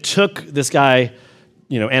it took this guy,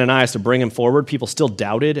 Ananias, to bring him forward. People still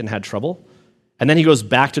doubted and had trouble. And then he goes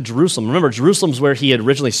back to Jerusalem. Remember, Jerusalem's where he had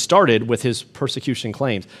originally started with his persecution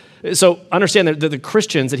claims. So understand that the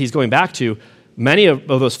Christians that he's going back to, many of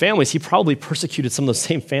those families, he probably persecuted some of those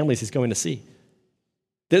same families he's going to see.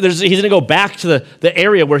 He's going to go back to the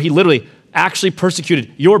area where he literally actually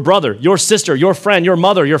persecuted your brother, your sister, your friend, your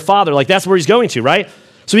mother, your father. Like, that's where he's going to, right?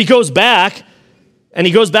 So he goes back, and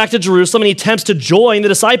he goes back to Jerusalem, and he attempts to join the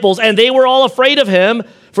disciples, and they were all afraid of him,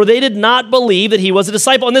 for they did not believe that he was a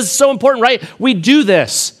disciple. And this is so important, right? We do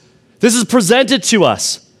this. This is presented to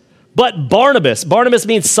us. But Barnabas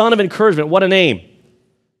means son of encouragement. What a name.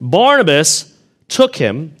 Barnabas took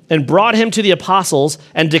him and brought him to the apostles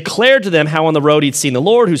and declared to them how on the road he'd seen the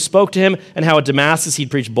Lord, who spoke to him, and how at Damascus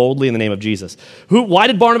he'd preached boldly in the name of Jesus. Why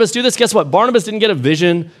did Barnabas do this? Guess what? Barnabas didn't get a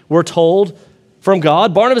vision, we're told, from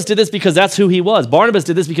God. Barnabas did this because that's who he was. Barnabas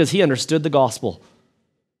did this because he understood the gospel.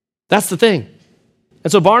 That's the thing.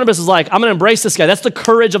 And so Barnabas is like, I'm going to embrace this guy. That's the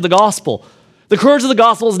courage of the gospel. The courage of the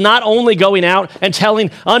gospel is not only going out and telling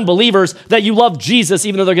unbelievers that you love Jesus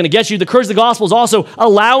even though they're going to get you. The courage of the gospel is also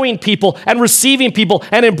allowing people and receiving people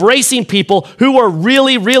and embracing people who are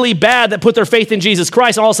really, really bad, that put their faith in Jesus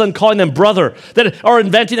Christ, and all of a sudden calling them brother, that are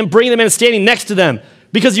inventing and bringing them in and standing next to them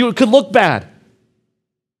because you could look bad,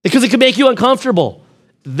 because it could make you uncomfortable.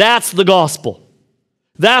 That's the gospel.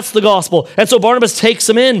 That's the gospel. And so Barnabas takes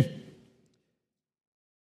him in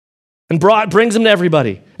and brings him to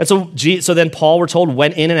everybody. And so then Paul, we're told,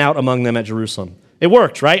 went in and out among them at Jerusalem. It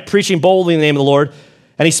worked, right? Preaching boldly in the name of the Lord.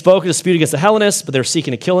 And he spoke a dispute against the Hellenists, but they were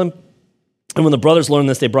seeking to kill him. And when the brothers learned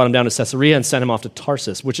this, they brought him down to Caesarea and sent him off to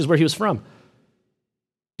Tarsus, which is where he was from.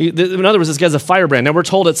 In other words, this guy's a firebrand. Now, we're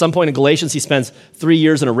told at some point in Galatians, he spends 3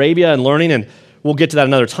 years in Arabia and learning, and we'll get to that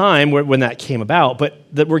another time when that came about. But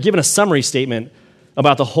that we're given a summary statement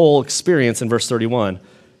about the whole experience in verse 31.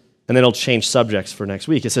 And then it'll change subjects for next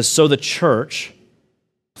week. It says, so the church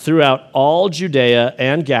throughout all Judea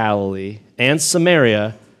and Galilee and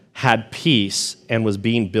Samaria had peace and was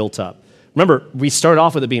being built up. Remember, we started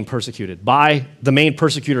off with it being persecuted by the main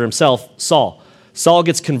persecutor himself, Saul. Saul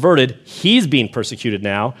gets converted. He's being persecuted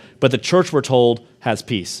now, but the church, we're told, has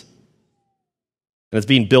peace. And it's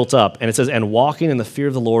being built up. And it says, and walking in the fear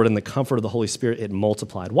of the Lord and the comfort of the Holy Spirit, it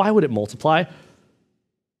multiplied. Why would it multiply?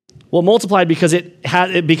 Well, it multiplied because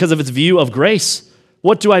because of its view of grace.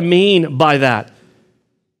 What do I mean by that?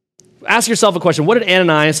 Ask yourself a question. What did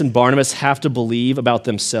Ananias and Barnabas have to believe about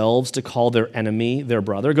themselves to call their enemy their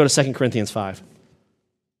brother? Go to 2 Corinthians 5.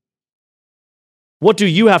 What do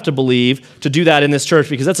you have to believe to do that in this church?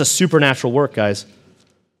 Because that's a supernatural work, guys.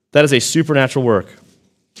 That is a supernatural work.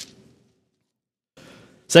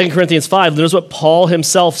 2 Corinthians 5, notice what Paul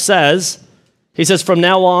himself says. He says, from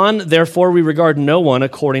now on, therefore, we regard no one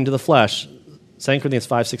according to the flesh. 2 Corinthians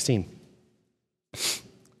 5:16.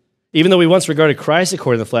 Even though we once regarded Christ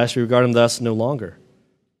according to the flesh, we regard him thus no longer.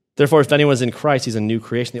 Therefore, if anyone is in Christ, he's a new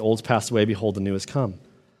creation. The old's passed away. Behold, the new has come.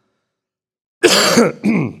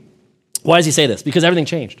 Why does he say this? Because everything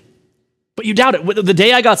changed. But you doubt it. The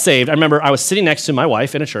day I got saved, I remember I was sitting next to my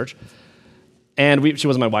wife in a church, and she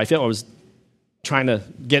wasn't my wife yet. I was trying to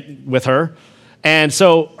get with her. And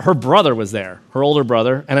so her brother was there, her older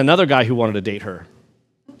brother, and another guy who wanted to date her.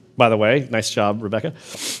 By the way, nice job, Rebecca.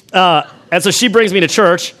 And so she brings me to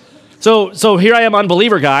church. So here I am,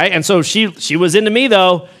 unbeliever guy, and so she was into me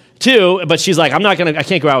though too. But she's like, I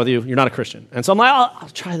can't go out with you. You're not a Christian. And so I'm like, I'll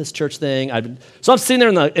try this church thing. So I'm sitting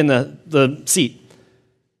there in the seat,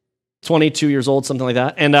 22 years old, something like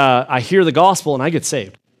that, and I hear the gospel and I get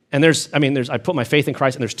saved. And I put my faith in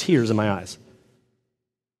Christ, and there's tears in my eyes.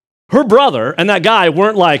 Her brother and that guy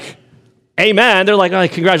weren't like, amen. They're like, oh,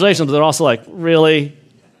 congratulations, but they're also like, really?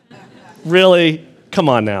 Really? Come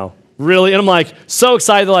on now. Really? And I'm like, so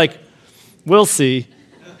excited, like, we'll see.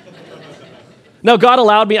 No, God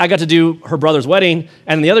allowed me. I got to do her brother's wedding,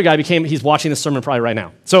 and the other guy he's watching this sermon probably right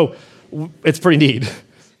now. So it's pretty neat.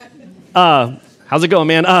 How's it going,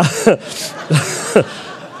 man?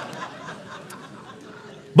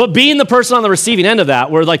 But being the person on the receiving end of that,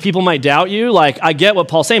 where like people might doubt you, like I get what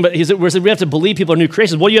Paul's saying, but we have to believe people are new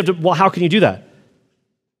creations. How can you do that?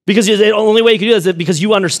 Because the only way you can do that is because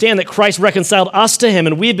you understand that Christ reconciled us to him,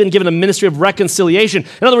 and we've been given a ministry of reconciliation.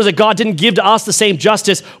 In other words, that God didn't give to us the same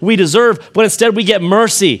justice we deserve, but instead we get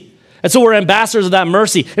mercy. And so we're ambassadors of that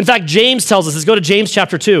mercy. In fact, James tells us, let's go to James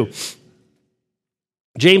chapter 2.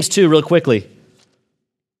 James 2, real quickly.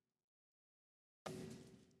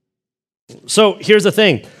 So here's the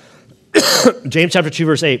thing. James chapter 2,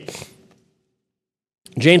 verse 8.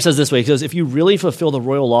 James says this way, he says, if you really fulfill the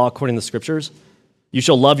royal law according to the scriptures, you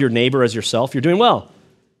shall love your neighbor as yourself, you're doing well.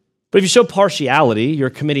 But if you show partiality, you're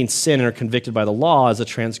committing sin and are convicted by the law as a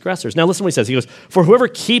transgressors. Now listen to what he says. He goes, for whoever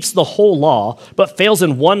keeps the whole law but fails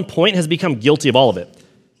in one point has become guilty of all of it.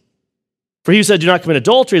 For he who said, do not commit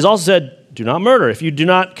adultery, has also said, do not murder. If you do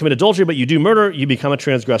not commit adultery but you do murder, you become a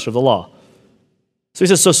transgressor of the law. So he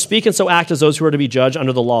says, so speak and so act as those who are to be judged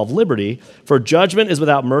under the law of liberty, for judgment is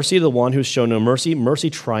without mercy to the one who's shown no mercy. Mercy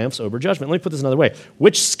triumphs over judgment. Let me put this another way.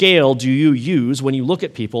 Which scale do you use when you look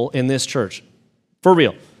at people in this church? For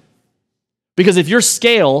real. Because if your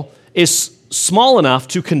scale is small enough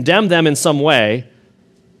to condemn them in some way,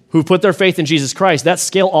 who put their faith in Jesus Christ, that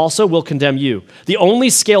scale also will condemn you. The only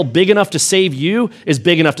scale big enough to save you is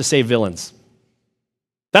big enough to save villains.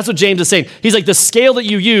 That's what James is saying. He's like, the scale that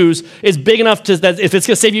you use is big enough that if it's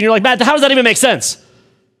going to save you, and you're like, man, how does that even make sense?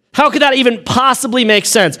 How could that even possibly make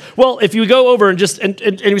sense? Well, if you go over and you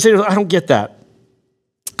say, I don't get that.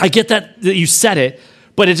 I get that you said it,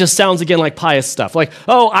 but it just sounds again like pious stuff. Like,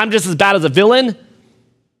 oh, I'm just as bad as a villain.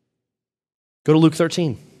 Go to Luke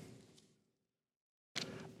 13.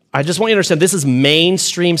 I just want you to understand this is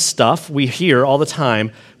mainstream stuff we hear all the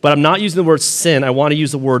time, but I'm not using the word sin. I want to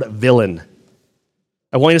use the word villain.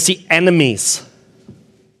 I want you to see enemies.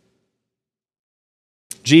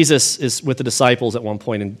 Jesus is with the disciples at one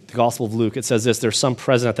point in the Gospel of Luke. It says this, there's some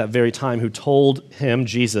present at that very time who told him,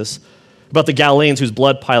 Jesus, about the Galileans whose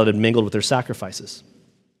blood Pilate had mingled with their sacrifices.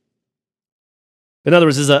 In other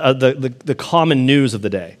words, this is the common news of the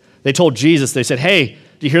day. They told Jesus, they said, hey,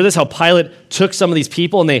 do you hear this? How Pilate took some of these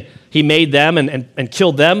people and he made them and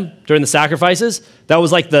killed them during the sacrifices? That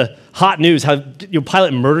was like the hot news, how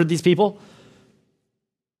Pilate murdered these people.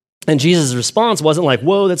 And Jesus' response wasn't like,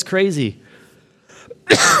 whoa, that's crazy.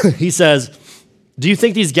 He says, do you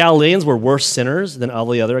think these Galileans were worse sinners than all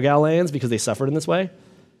the other Galileans because they suffered in this way?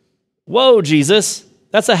 Whoa, Jesus,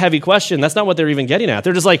 that's a heavy question. That's not what they're even getting at.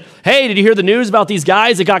 They're just like, hey, did you hear the news about these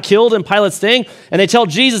guys that got killed in Pilate's thing? And they tell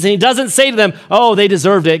Jesus, and he doesn't say to them, oh, they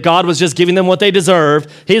deserved it. God was just giving them what they deserved.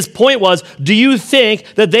 His point was, do you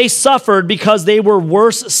think that they suffered because they were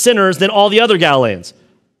worse sinners than all the other Galileans?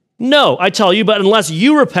 No, I tell you, but unless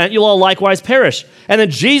you repent, you'll all likewise perish. And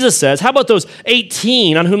then Jesus says, how about those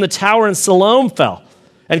 18 on whom the tower in Siloam fell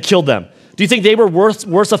and killed them? Do you think they were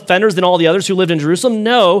worse offenders than all the others who lived in Jerusalem?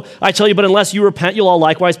 No, I tell you, but unless you repent, you'll all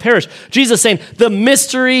likewise perish. Jesus is saying the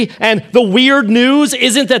mystery and the weird news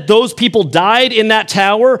isn't that those people died in that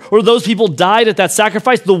tower or those people died at that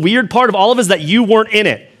sacrifice. The weird part of all of it is that you weren't in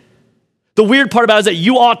it. The weird part about it is that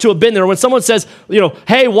you ought to have been there. When someone says,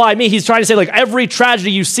 hey, why me? He's trying to say, like, every tragedy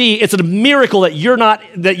you see, it's a miracle that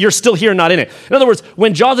you're still here and not in it. In other words,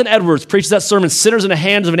 when Jonathan Edwards preaches that sermon, Sinners in the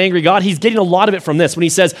Hands of an Angry God, he's getting a lot of it from this when he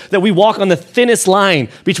says that we walk on the thinnest line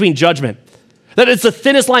between judgment. That it's the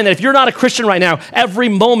thinnest line, that if you're not a Christian right now, every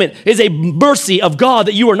moment is a mercy of God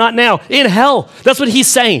that you are not now in hell. That's what he's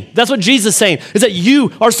saying. That's what Jesus is saying, is that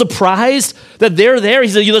you are surprised that they're there.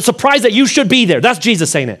 He's surprised that you should be there. That's Jesus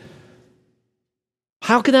saying it.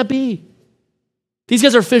 How can that be? These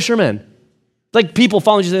guys are fishermen. Like people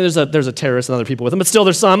following Jesus, there's a terrorist and other people with them, but still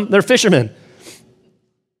they're fishermen.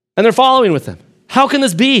 And they're following with them. How can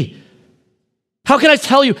this be? How can I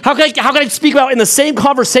tell you? How can I speak about in the same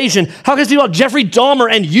conversation? How can I speak about Jeffrey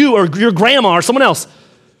Dahmer and you or your grandma or someone else?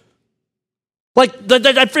 Like,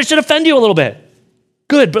 that should offend you a little bit.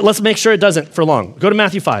 Good, but let's make sure it doesn't for long. Go to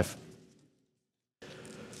Matthew 5.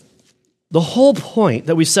 The whole point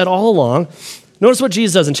that we've said all along, notice what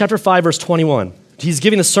Jesus does in chapter 5, verse 21. He's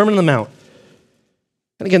giving the Sermon on the Mount.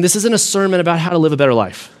 And again, this isn't a sermon about how to live a better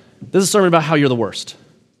life. This is a sermon about how you're the worst.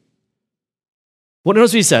 Well,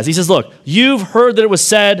 notice what he says. He says, look, you've heard that it was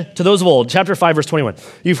said to those of old, chapter 5, verse 21.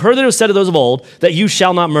 You've heard that it was said to those of old that you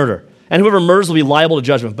shall not murder, and whoever murders will be liable to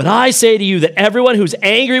judgment. But I say to you that everyone who's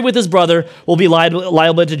angry with his brother will be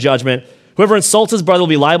liable to judgment. Whoever insults his brother will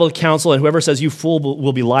be liable to counsel, and whoever says you fool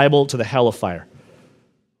will be liable to the hell of fire.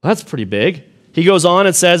 Well, that's pretty big. He goes on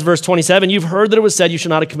and says, verse 27, you've heard that it was said you should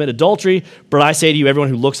not commit adultery, but I say to you, everyone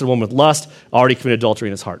who looks at a woman with lust already committed adultery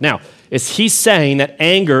in his heart. Now, is he saying that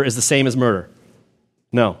anger is the same as murder?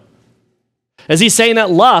 No. Is he saying that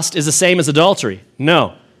lust is the same as adultery?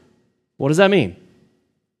 No. What does that mean?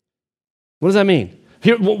 What does that mean?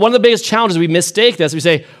 Here, one of the biggest challenges, we mistake this. We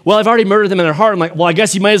say, well, I've already murdered them in their heart. I'm like, well, I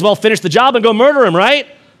guess you might as well finish the job and go murder him, right?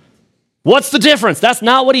 What's the difference? That's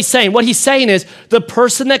not what he's saying. What he's saying is the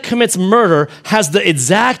person that commits murder has the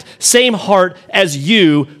exact same heart as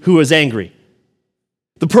you who is angry.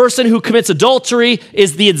 The person who commits adultery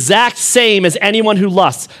is the exact same as anyone who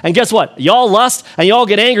lusts. And guess what? Y'all lust and y'all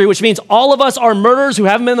get angry, which means all of us are murderers who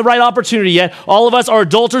haven't been in the right opportunity yet. All of us are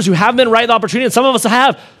adulterers who haven't been in the right opportunity, and some of us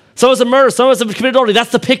have. Some of us have murdered, some of us have committed adultery.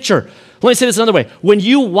 That's the picture. Let me say this another way. When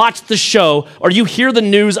you watch the show or you hear the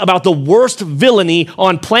news about the worst villainy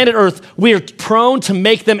on planet Earth, we are prone to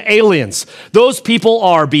make them aliens. Those people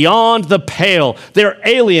are beyond the pale. They're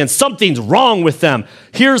aliens. Something's wrong with them.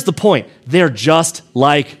 Here's the point. They're just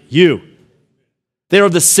like you. They're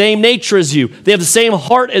of the same nature as you. They have the same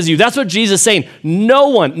heart as you. That's what Jesus is saying.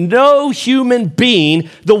 No human being,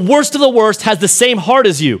 the worst of the worst, has the same heart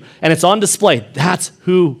as you. And it's on display. That's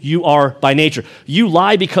who you are by nature. You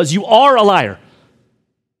lie because you are a liar.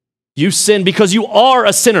 You sin because you are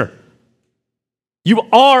a sinner. You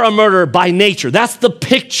are a murderer by nature. That's the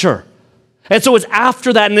picture. And so it's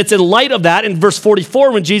after that, and it's in light of that, in verse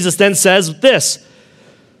 44, when Jesus then says this.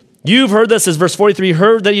 You've heard this, as verse 43,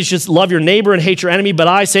 heard that you should love your neighbor and hate your enemy, but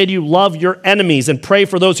I say to you, love your enemies and pray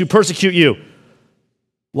for those who persecute you.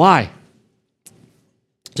 Why?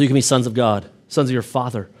 So you can be sons of God, sons of your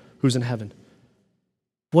Father who's in heaven.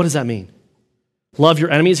 What does that mean? Love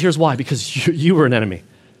your enemies? Here's why, because you were an enemy.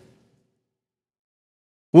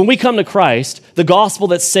 When we come to Christ, the gospel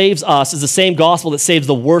that saves us is the same gospel that saves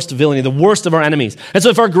the worst villainy, the worst of our enemies. And so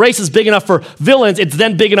if our grace is big enough for villains, it's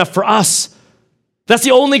then big enough for us. That's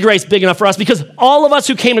the only grace big enough for us, because all of us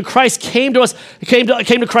who came to Christ came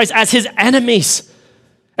to Christ as his enemies.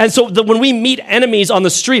 And so when we meet enemies on the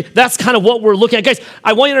street, that's kind of what we're looking at. Guys,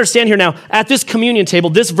 I want you to understand here now, at this communion table,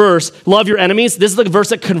 this verse, love your enemies, this is the verse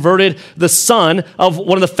that converted the son of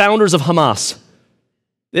one of the founders of Hamas.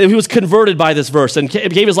 He was converted by this verse and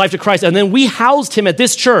gave his life to Christ. And then we housed him at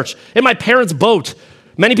this church, in my parents' boat.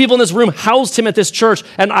 Many people in this room housed him at this church,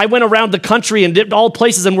 and I went around the country and did all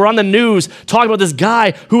places, and we're on the news talking about this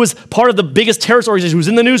guy who was part of the biggest terrorist organization, who's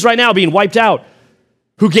in the news right now being wiped out,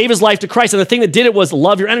 who gave his life to Christ. And the thing that did it was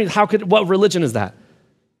love your enemies. What religion is that?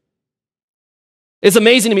 It's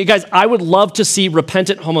amazing to me, guys. I would love to see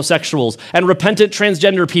repentant homosexuals and repentant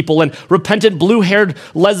transgender people and repentant blue-haired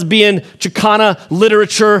lesbian Chicana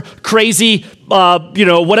literature, crazy,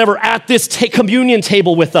 whatever, at this communion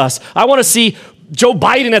table with us. I want to see Joe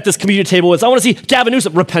Biden at this communion table with us. I want to see Gavin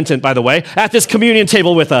Newsom, repentant, by the way, at this communion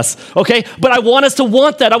table with us, okay? But I want us to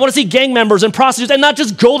want that. I want to see gang members and prostitutes, and not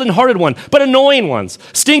just golden-hearted ones, but annoying ones,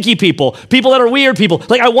 stinky people that are weird people.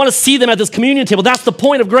 Like, I want to see them at this communion table. That's the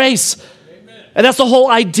point of grace. Amen. And that's the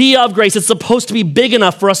whole idea of grace. It's supposed to be big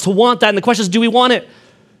enough for us to want that, and the question is, do we want it?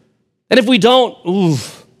 And if we don't,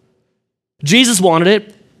 Jesus wanted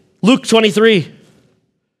it. Luke 23.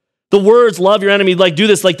 The words, love your enemy, do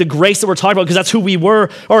this, the grace that we're talking about, because that's who we were,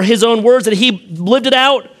 are his own words, and he lived it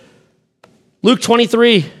out. Luke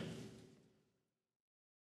 23,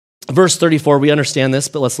 verse 34, we understand this,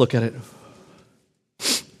 but let's look at it.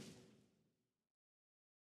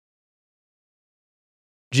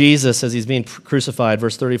 Jesus, as he's being crucified,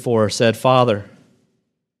 verse 34, said, Father,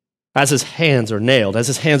 as his hands are nailed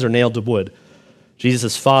to wood. Jesus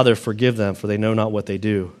says, Father, forgive them, for they know not what they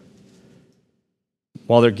do,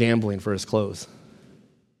 while they're gambling for his clothes.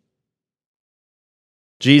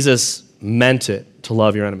 Jesus meant it to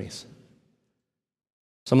love your enemies.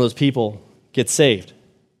 Some of those people get saved.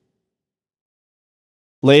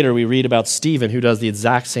 Later, we read about Stephen, who does the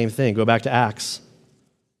exact same thing. Go back to Acts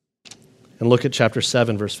and look at chapter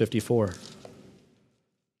 7, verse 54.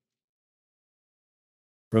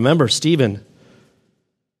 Remember, Stephen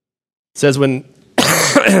says when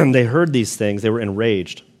they heard these things, they were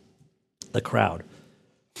enraged, the crowd,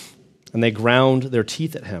 and they ground their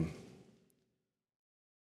teeth at him.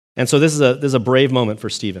 And so this is a brave moment for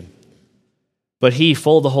Stephen. But he,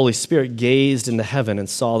 full of the Holy Spirit, gazed into heaven and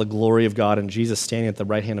saw the glory of God and Jesus standing at the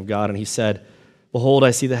right hand of God. And he said, Behold, I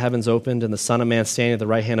see the heavens opened and the Son of Man standing at the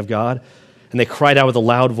right hand of God. And they cried out with a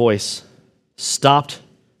loud voice, stopped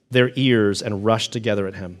their ears, and rushed together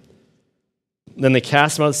at him. Then they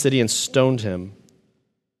cast him out of the city and stoned him.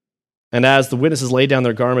 And as the witnesses laid down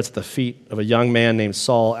their garments at the feet of a young man named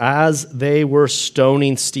Saul, as they were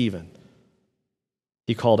stoning Stephen,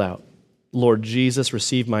 he called out, Lord Jesus,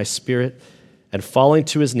 receive my spirit. And falling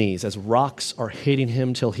to his knees, as rocks are hitting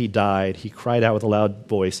him till he died, he cried out with a loud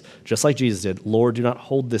voice, just like Jesus did, Lord, do not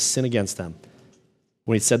hold this sin against them.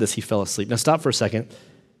 When he said this, he fell asleep. Now stop for a second.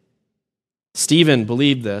 Stephen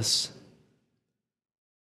believed this,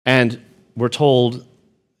 and we're told,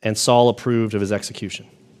 and Saul approved of his execution.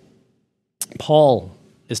 Paul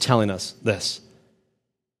is telling us this.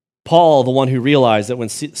 Paul, the one who realized that when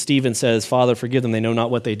Stephen says, Father, forgive them, they know not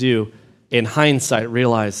what they do, in hindsight,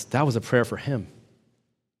 realized that was a prayer for him,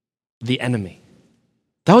 the enemy.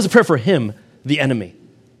 That was a prayer for him, the enemy.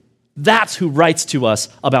 That's who writes to us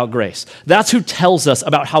about grace. That's who tells us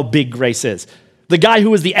about how big grace is. The guy who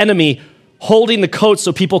was the enemy holding the coat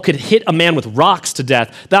so people could hit a man with rocks to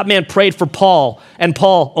death. That man prayed for Paul, and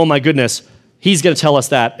Paul, oh my goodness, he's going to tell us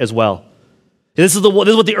that as well. This is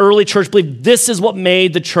what the early church believed. This is what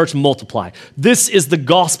made the church multiply. This is the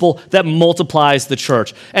gospel that multiplies the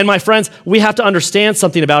church. And my friends, we have to understand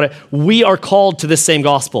something about it. We are called to this same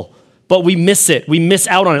gospel, but we miss it. We miss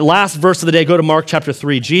out on it. Last verse of the day, go to Mark chapter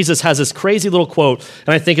 3. Jesus has this crazy little quote,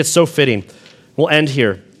 and I think it's so fitting. We'll end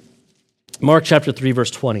here. Mark chapter 3,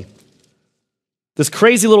 verse 20. This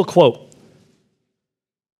crazy little quote.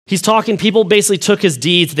 He's talking, people basically took his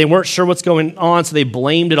deeds. They weren't sure what's going on, so they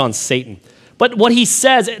blamed it on Satan. But what he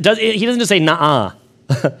says, he doesn't just say, nah.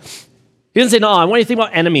 He doesn't say, nah. I want you to think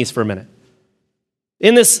about enemies for a minute.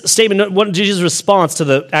 In this statement, what Jesus' response to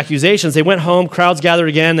the accusations, they went home, crowds gathered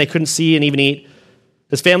again, they couldn't see and even eat.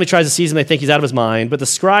 His family tries to seize him, they think he's out of his mind. But the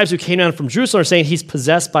scribes who came down from Jerusalem are saying he's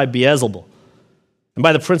possessed by Beelzebul. And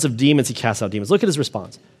by the prince of demons, he casts out demons. Look at his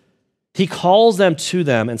response. He calls them to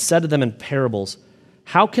them and said to them in parables,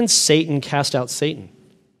 how can Satan cast out Satan?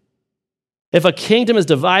 If a kingdom is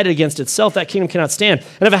divided against itself, that kingdom cannot stand.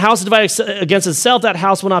 And if a house is divided against itself, that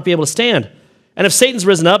house will not be able to stand. And if Satan's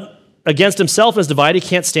risen up against himself and is divided, he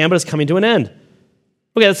can't stand, but is coming to an end.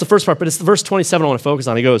 Okay, that's the first part, but it's the verse 27 I want to focus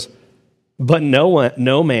on. He goes, but no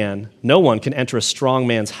one can enter a strong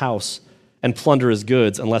man's house and plunder his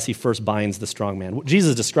goods unless he first binds the strong man. What Jesus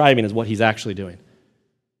is describing is what he's actually doing.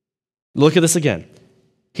 Look at this again.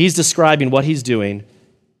 He's describing what he's doing.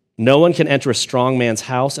 No one can enter a strong man's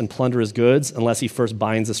house and plunder his goods unless he first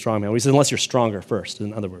binds the strong man. Well, he says, unless you're stronger first,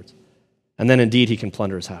 in other words. And then indeed he can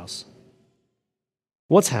plunder his house.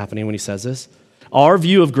 What's happening when he says this? Our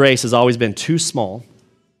view of grace has always been too small,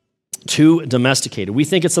 too domesticated. We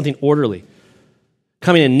think it's something orderly,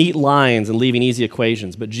 coming in neat lines and leaving easy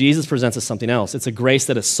equations. But Jesus presents us something else. It's a grace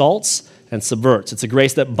that assaults and subverts. It's a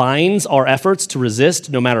grace that binds our efforts to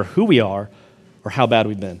resist no matter who we are or how bad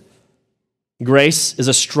we've been. Grace is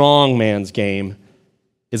a strong man's game.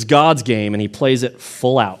 It's God's game, and he plays it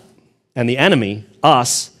full out. And the enemy,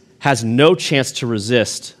 us, has no chance to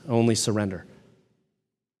resist, only surrender.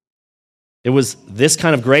 It was this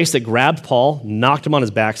kind of grace that grabbed Paul, knocked him on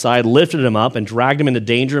his backside, lifted him up, and dragged him into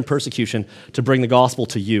danger and persecution to bring the gospel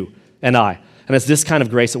to you and I. And it's this kind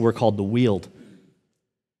of grace that we're called to wield.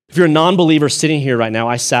 If you're a non-believer sitting here right now,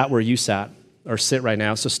 I sat where you sat, or sit right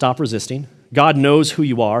now, so stop resisting. God knows who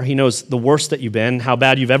you are. He knows the worst that you've been, how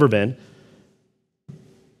bad you've ever been.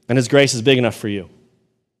 And his grace is big enough for you.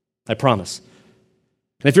 I promise.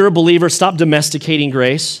 And if you're a believer, stop domesticating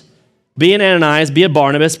grace. Be an Ananias, be a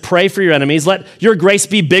Barnabas, pray for your enemies. Let your grace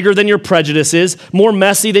be bigger than your prejudices, more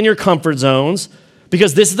messy than your comfort zones,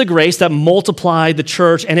 because this is the grace that multiplied the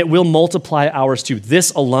church, and it will multiply ours too.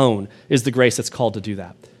 This alone is the grace that's called to do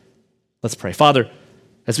that. Let's pray. Father,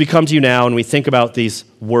 as we come to you now and we think about these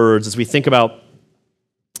words, as we think about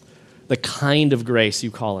the kind of grace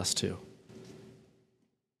you call us to.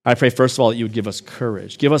 I pray, first of all, that you would give us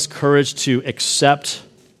courage. Give us courage to accept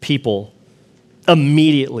people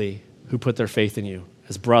immediately who put their faith in you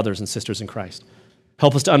as brothers and sisters in Christ.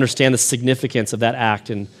 Help us to understand the significance of that act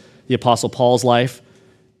in the Apostle Paul's life.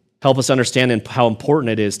 Help us understand how important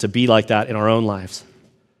it is to be like that in our own lives.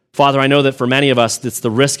 Father, I know that for many of us, it's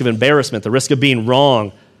the risk of embarrassment, the risk of being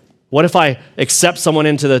wrong. What if I accept someone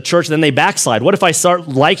into the church and then they backslide? What if I start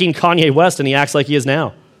liking Kanye West and he acts like he is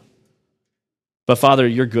now? But Father,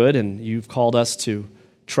 you're good and you've called us to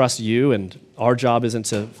trust you, and our job isn't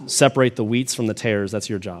to separate the wheats from the tares. That's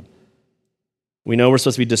your job. We know we're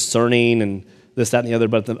supposed to be discerning and this, that, and the other,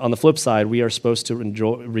 but on the flip side, we are supposed to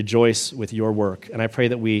rejoice with your work. And I pray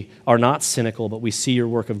that we are not cynical, but we see your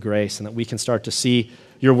work of grace, and that we can start to see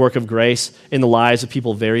your work of grace in the lives of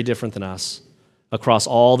people very different than us, across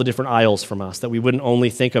all the different aisles from us, that we wouldn't only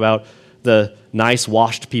think about the nice,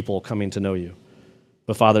 washed people coming to know you,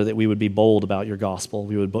 but Father, that we would be bold about your gospel.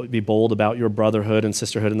 We would be bold about your brotherhood and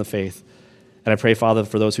sisterhood in the faith. And I pray, Father,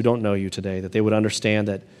 for those who don't know you today, that they would understand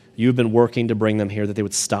that you've been working to bring them here, that they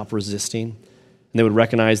would stop resisting, and they would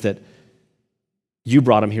recognize that you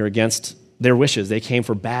brought them here against their wishes. They came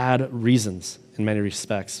for bad reasons in many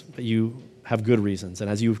respects, but you have good reasons. And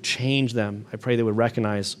as you change them, I pray they would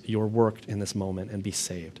recognize your work in this moment and be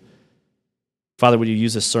saved. Father, would you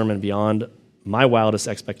use this sermon beyond my wildest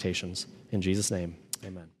expectations? In Jesus' name,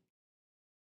 amen.